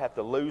of all, I have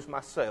to lose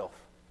myself.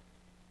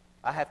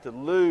 I have to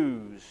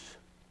lose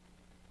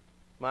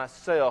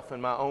myself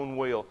and my own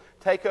will.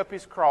 Take up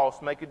his cross,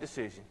 make a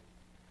decision.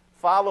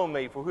 Follow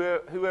me,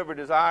 for whoever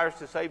desires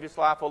to save his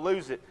life will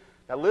lose it.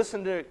 Now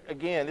listen to it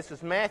again. This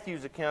is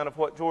Matthew's account of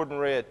what Jordan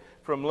read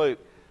from Luke.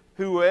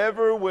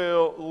 Whoever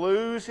will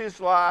lose his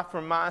life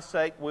for my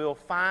sake will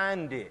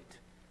find it.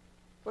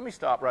 Let me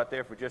stop right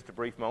there for just a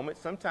brief moment.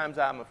 Sometimes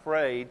I'm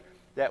afraid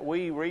that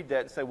we read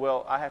that and say,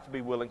 well, I have to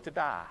be willing to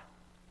die,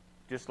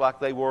 just like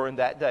they were in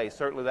that day.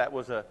 Certainly that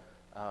was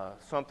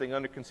something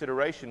under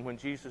consideration when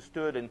Jesus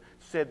stood and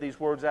said these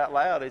words out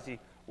loud as He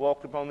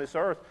walked upon this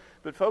earth.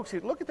 But folks,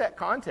 look at that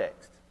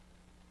context.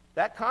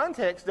 That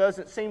context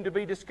doesn't seem to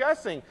be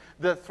discussing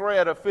the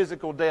threat of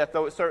physical death,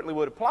 though it certainly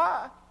would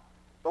apply.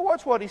 But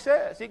watch what He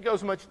says. It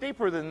goes much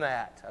deeper than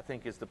that, I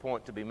think is the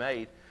point to be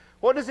made.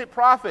 What does it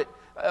profit?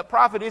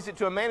 Profit is it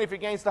to a man if he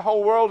gains the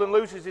whole world and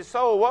loses his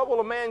soul? What will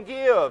a man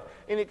give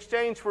in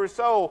exchange for his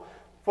soul?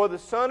 For the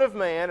Son of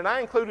Man, and I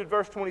included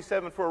verse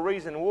 27 for a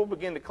reason, and we'll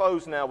begin to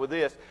close now with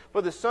this.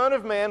 For the Son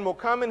of Man will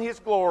come in His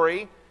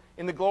glory,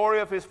 in the glory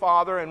of His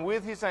Father, and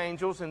with His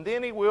angels, and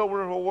then He will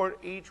reward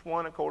each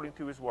one according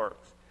to his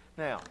works.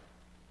 Now,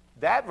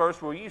 that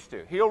verse we're used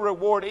to. He'll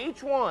reward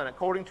each one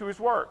according to his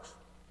works.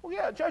 Well,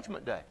 yeah,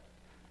 Judgment Day.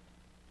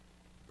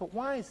 But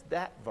why is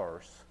that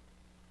verse?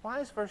 Why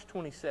is verse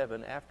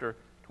 27 after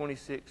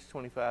 26,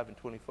 25, and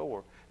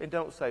 24? And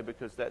don't say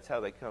because that's how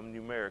they come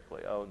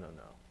numerically. Oh,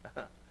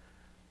 no.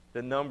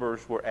 The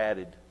numbers were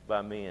added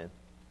by men.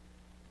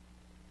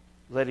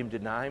 Let him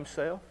deny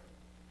himself.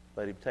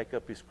 Let him take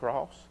up his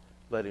cross.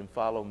 Let him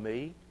follow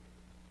me.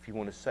 If you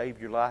want to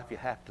save your life, you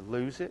have to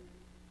lose it.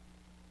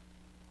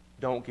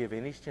 Don't give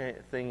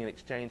anything in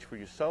exchange for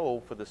your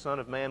soul, for the Son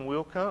of Man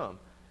will come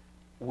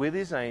with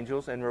his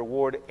angels and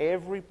reward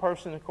every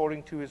person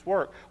according to his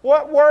work.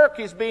 What work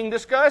is being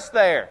discussed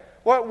there?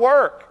 What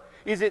work?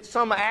 Is it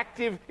some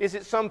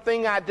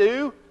something I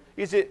do?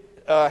 Is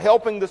it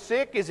helping the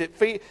sick? Is it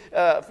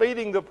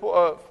feeding the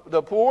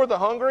poor, the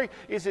hungry?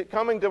 Is it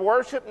coming to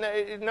worship?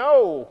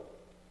 No.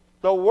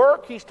 The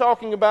work he's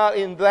talking about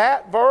in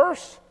that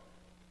verse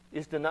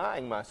is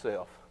denying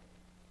myself.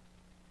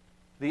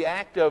 The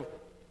act of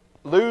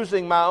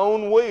losing my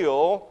own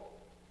will,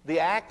 the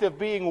act of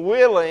being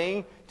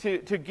willing to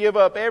give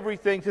up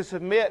everything, to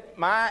submit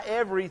my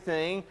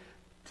everything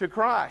to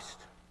Christ.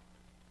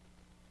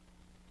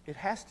 It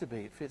has to be.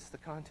 It fits the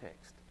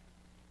context.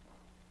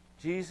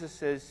 Jesus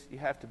says you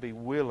have to be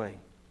willing.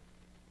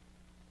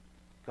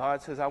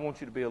 God says, I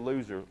want you to be a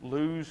loser.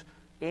 Lose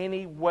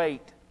any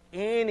weight,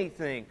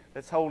 anything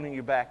that's holding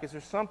you back. Is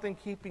there something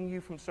keeping you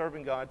from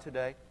serving God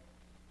today?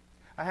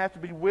 I have to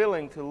be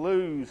willing to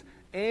lose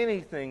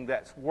anything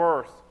that's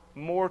worth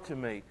more to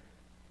me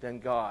than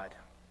God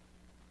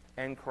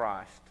and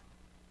Christ,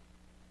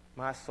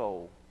 my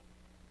soul.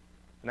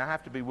 And I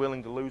have to be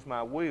willing to lose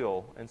my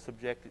will and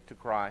subject it to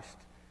Christ.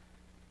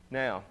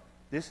 Now,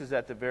 this is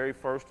at the very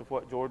first of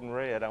what Jordan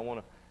read. I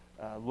want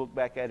to look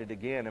back at it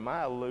again. Am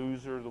I a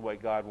loser the way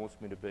God wants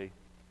me to be?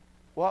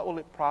 What will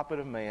it profit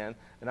a man?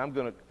 And I'm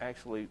going to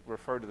actually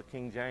refer to the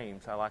King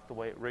James. I like the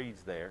way it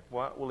reads there.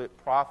 What will it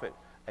profit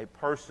a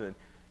person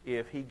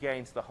if he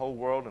gains the whole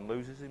world and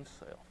loses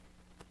himself?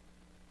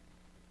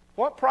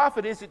 What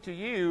profit is it to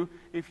you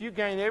if you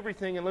gain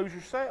everything and lose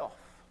yourself?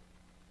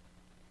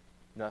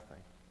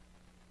 Nothing.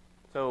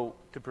 So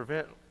to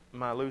prevent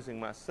my losing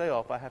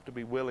myself, I have to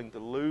be willing to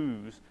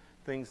lose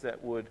things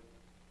that would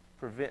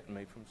prevent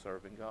me from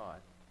serving God.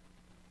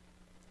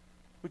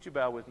 Would you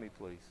bow with me,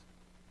 please?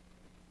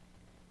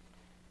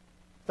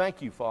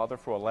 Thank you, Father,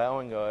 for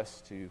allowing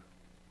us to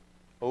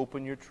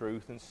open your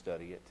truth and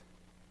study it.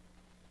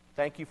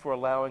 Thank you for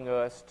allowing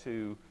us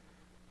to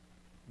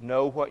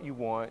know what you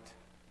want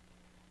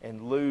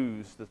and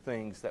lose the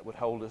things that would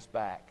hold us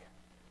back,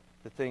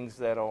 the things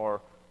that are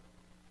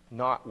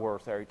not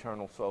worth our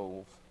eternal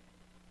souls,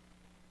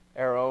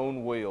 our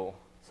own will,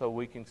 so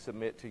we can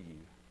submit to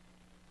you.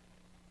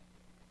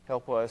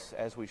 Help us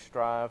as we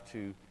strive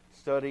to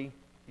study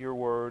your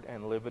word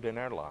and live it in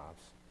our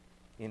lives.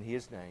 In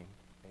his name,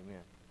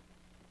 amen.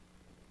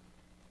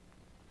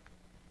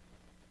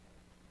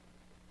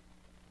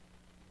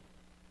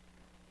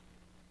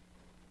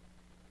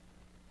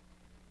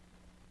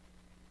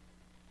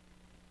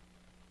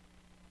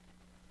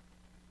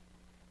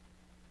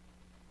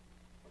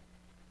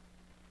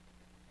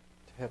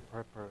 To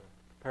prepare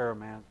our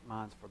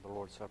minds for the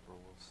Lord's Supper,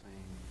 we'll sing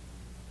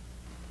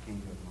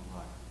King of My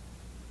Life.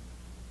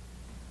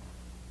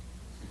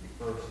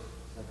 First,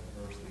 second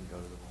verse, then go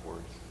to the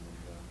chorus, and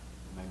then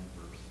the main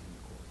verse and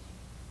the chorus.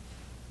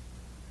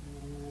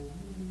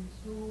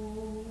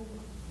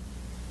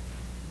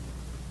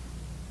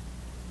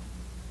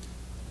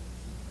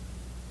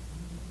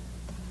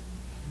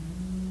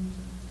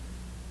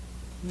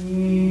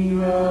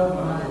 King of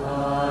my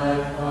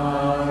life, I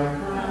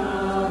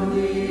crown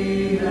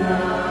thee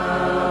now.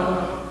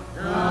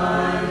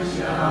 Thine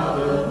shall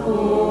the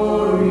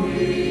glory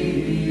be.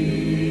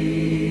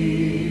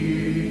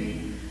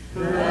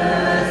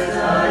 Lest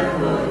I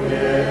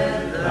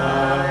forget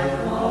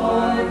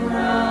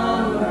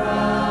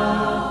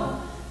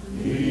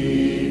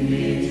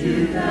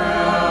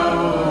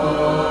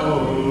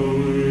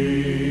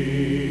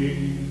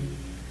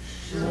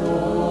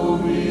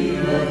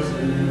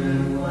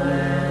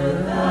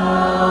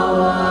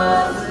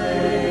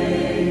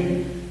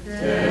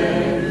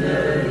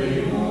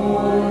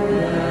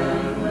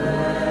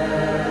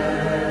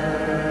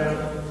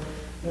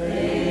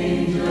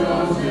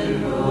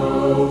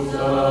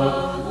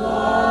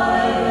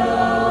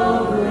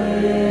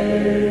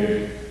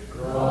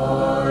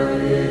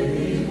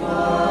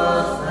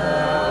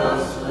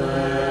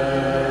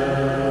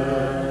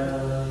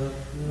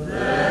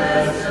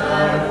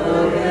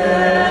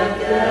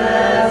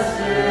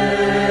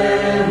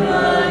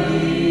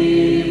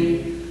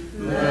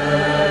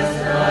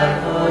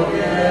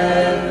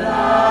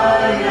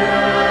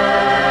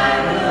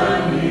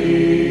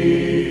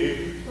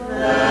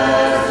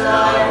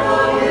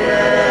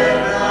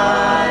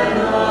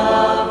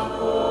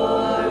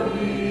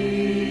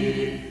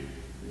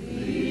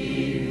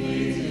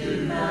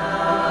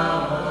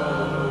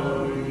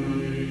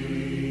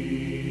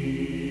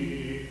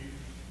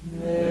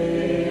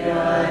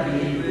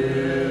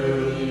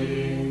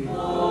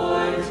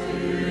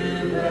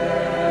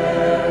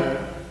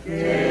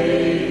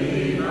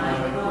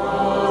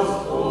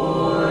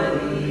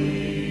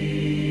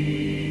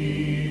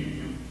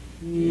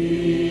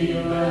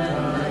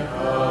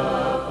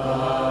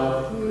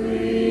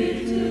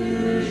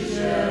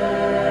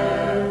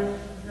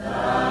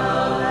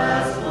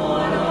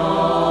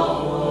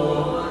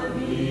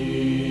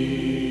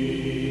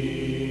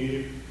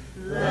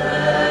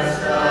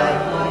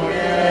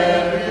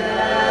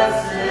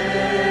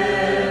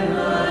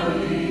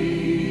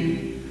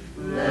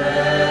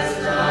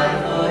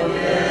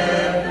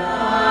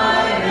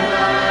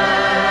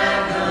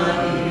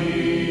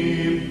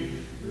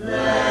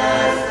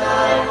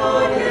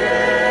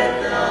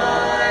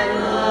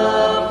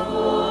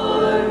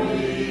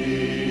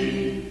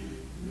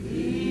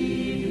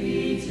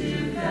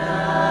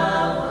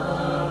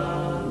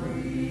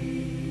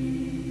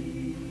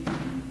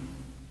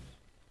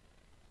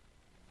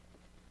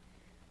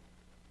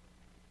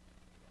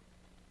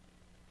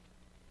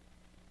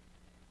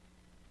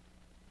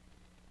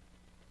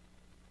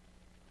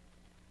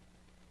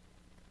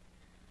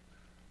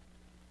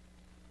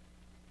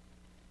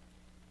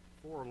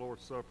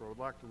Lord's Supper, I would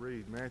like to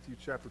read Matthew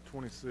chapter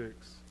 26,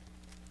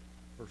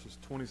 verses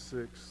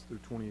 26 through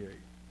 28.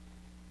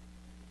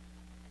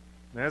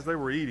 And as they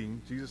were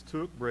eating, Jesus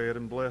took bread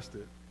and blessed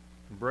it,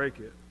 and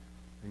brake it,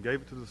 and gave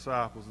it to the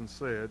disciples, and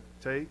said,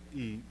 "Take,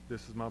 eat,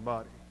 this is my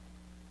body."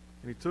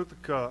 And he took the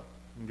cup,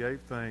 and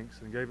gave thanks,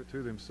 and gave it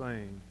to them,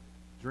 saying,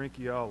 "Drink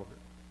ye all of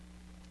it.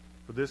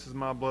 For this is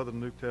my blood of the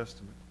New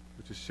Testament,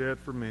 which is shed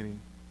for many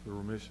for the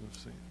remission of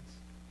sins."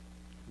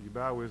 Will you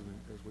bow with me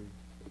as we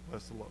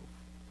bless the loaf?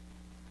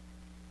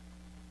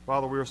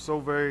 Father, we are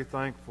so very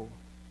thankful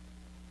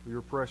for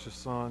your precious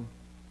Son,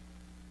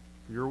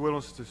 for your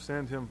willingness to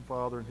send him,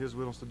 Father, and his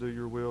willingness to do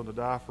your will and to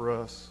die for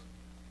us.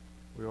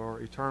 We are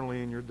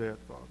eternally in your debt,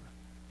 Father.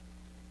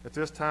 At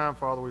this time,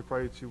 Father, we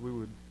pray that we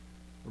would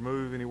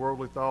remove any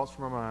worldly thoughts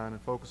from our mind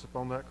and focus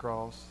upon that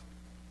cross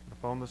and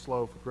upon this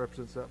loaf which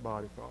represents that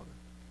body, Father.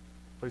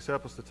 Please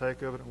help us to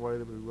take of it in a way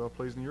that will be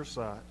well-pleasing in your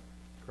sight.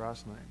 In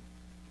Christ's name,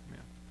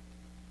 amen.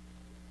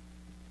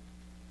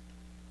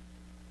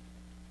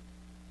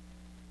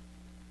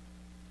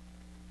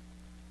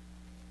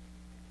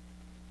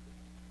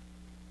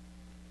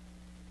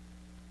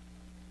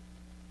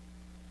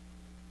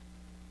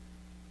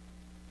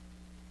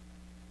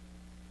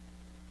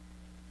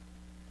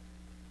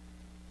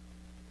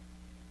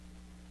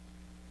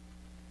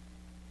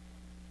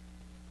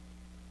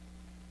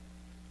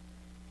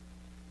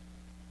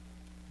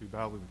 Be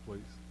bow with me,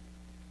 please.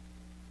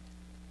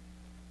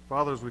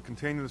 Father, as we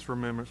continue this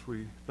remembrance,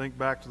 we think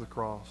back to the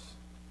cross,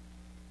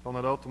 on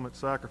that ultimate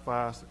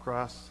sacrifice that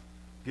Christ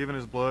given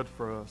his blood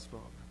for us,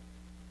 Father.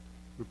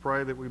 We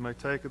pray that we may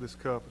take of this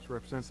cup which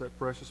represents that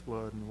precious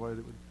blood in a way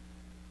that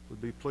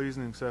would be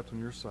pleasing and acceptable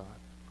in your sight.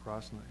 In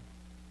Christ's name,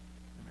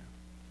 amen.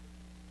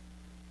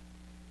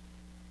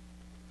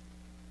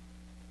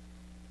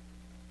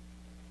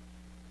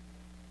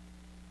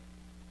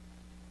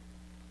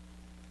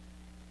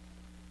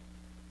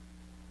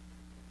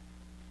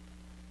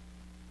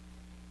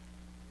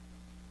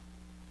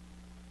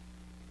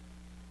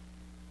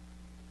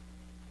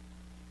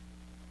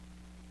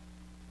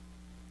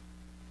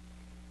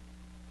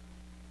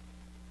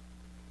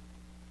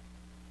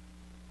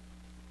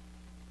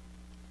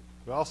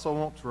 We also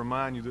want to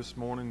remind you this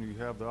morning you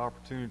have the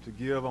opportunity to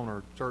give on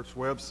our church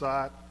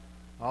website.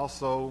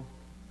 Also,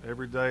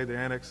 every day the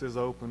annex is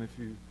open. If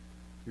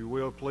you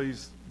will,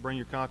 please bring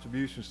your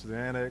contributions to the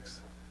annex.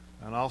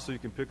 And also you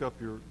can pick up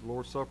your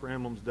Lord's Supper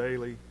emblems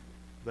daily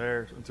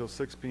there until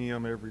 6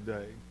 p.m. every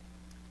day.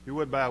 If you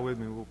would bow with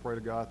me, we'll pray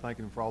to God,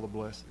 thanking him for all the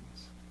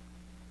blessings.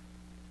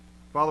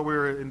 Father, we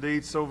are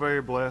indeed so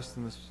very blessed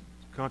in this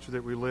country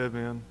that we live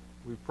in.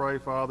 We pray,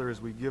 Father, as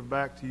we give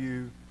back to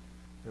you,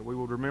 that we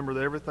will remember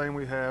that everything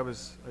we have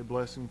is a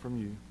blessing from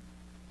you.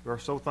 We are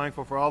so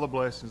thankful for all the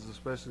blessings,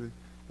 especially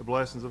the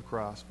blessings of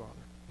Christ, Father.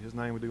 In his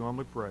name we do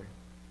humbly pray.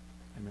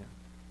 Amen.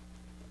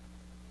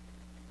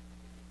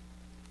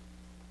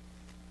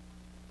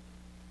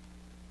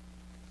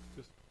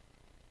 Just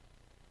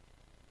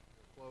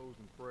close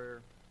in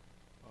prayer.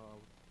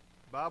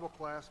 Bible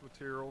class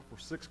material for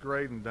 6th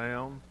grade and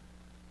down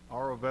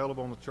are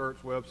available on the church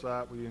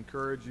website. We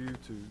encourage you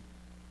to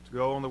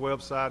go on the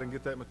website and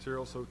get that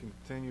material so we can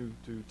continue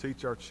to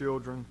teach our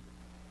children.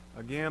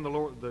 Again, the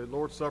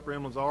Lord's Supper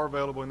emblems are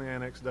available in the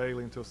annex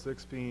daily until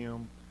 6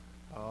 p.m.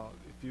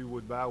 If you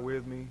would bow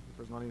with me, if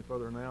there's not any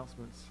further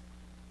announcements,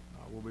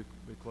 we'll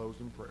be closed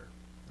in prayer.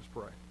 Let's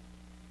pray.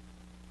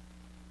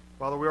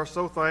 Father, we are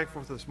so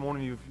thankful for this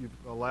morning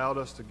you've allowed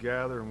us to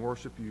gather and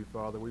worship you,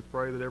 Father. We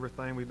pray that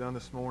everything we've done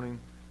this morning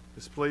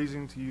is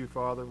pleasing to you,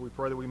 Father. We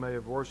pray that we may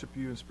have worshiped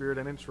you in spirit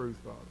and in truth,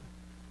 Father.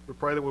 We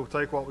pray that we'll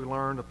take what we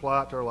learned,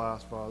 apply it to our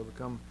lives, Father,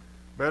 become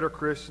better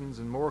Christians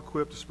and more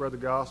equipped to spread the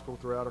gospel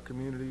throughout our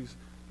communities,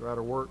 throughout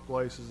our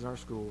workplaces and our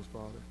schools,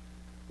 Father.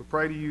 We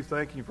pray to you,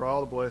 thanking you for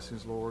all the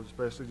blessings, Lord,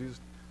 especially just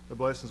the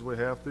blessings we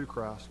have through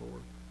Christ,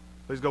 Lord.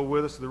 Please go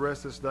with us to the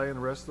rest of this day and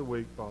the rest of the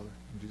week, Father.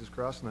 In Jesus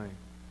Christ's name,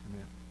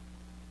 amen.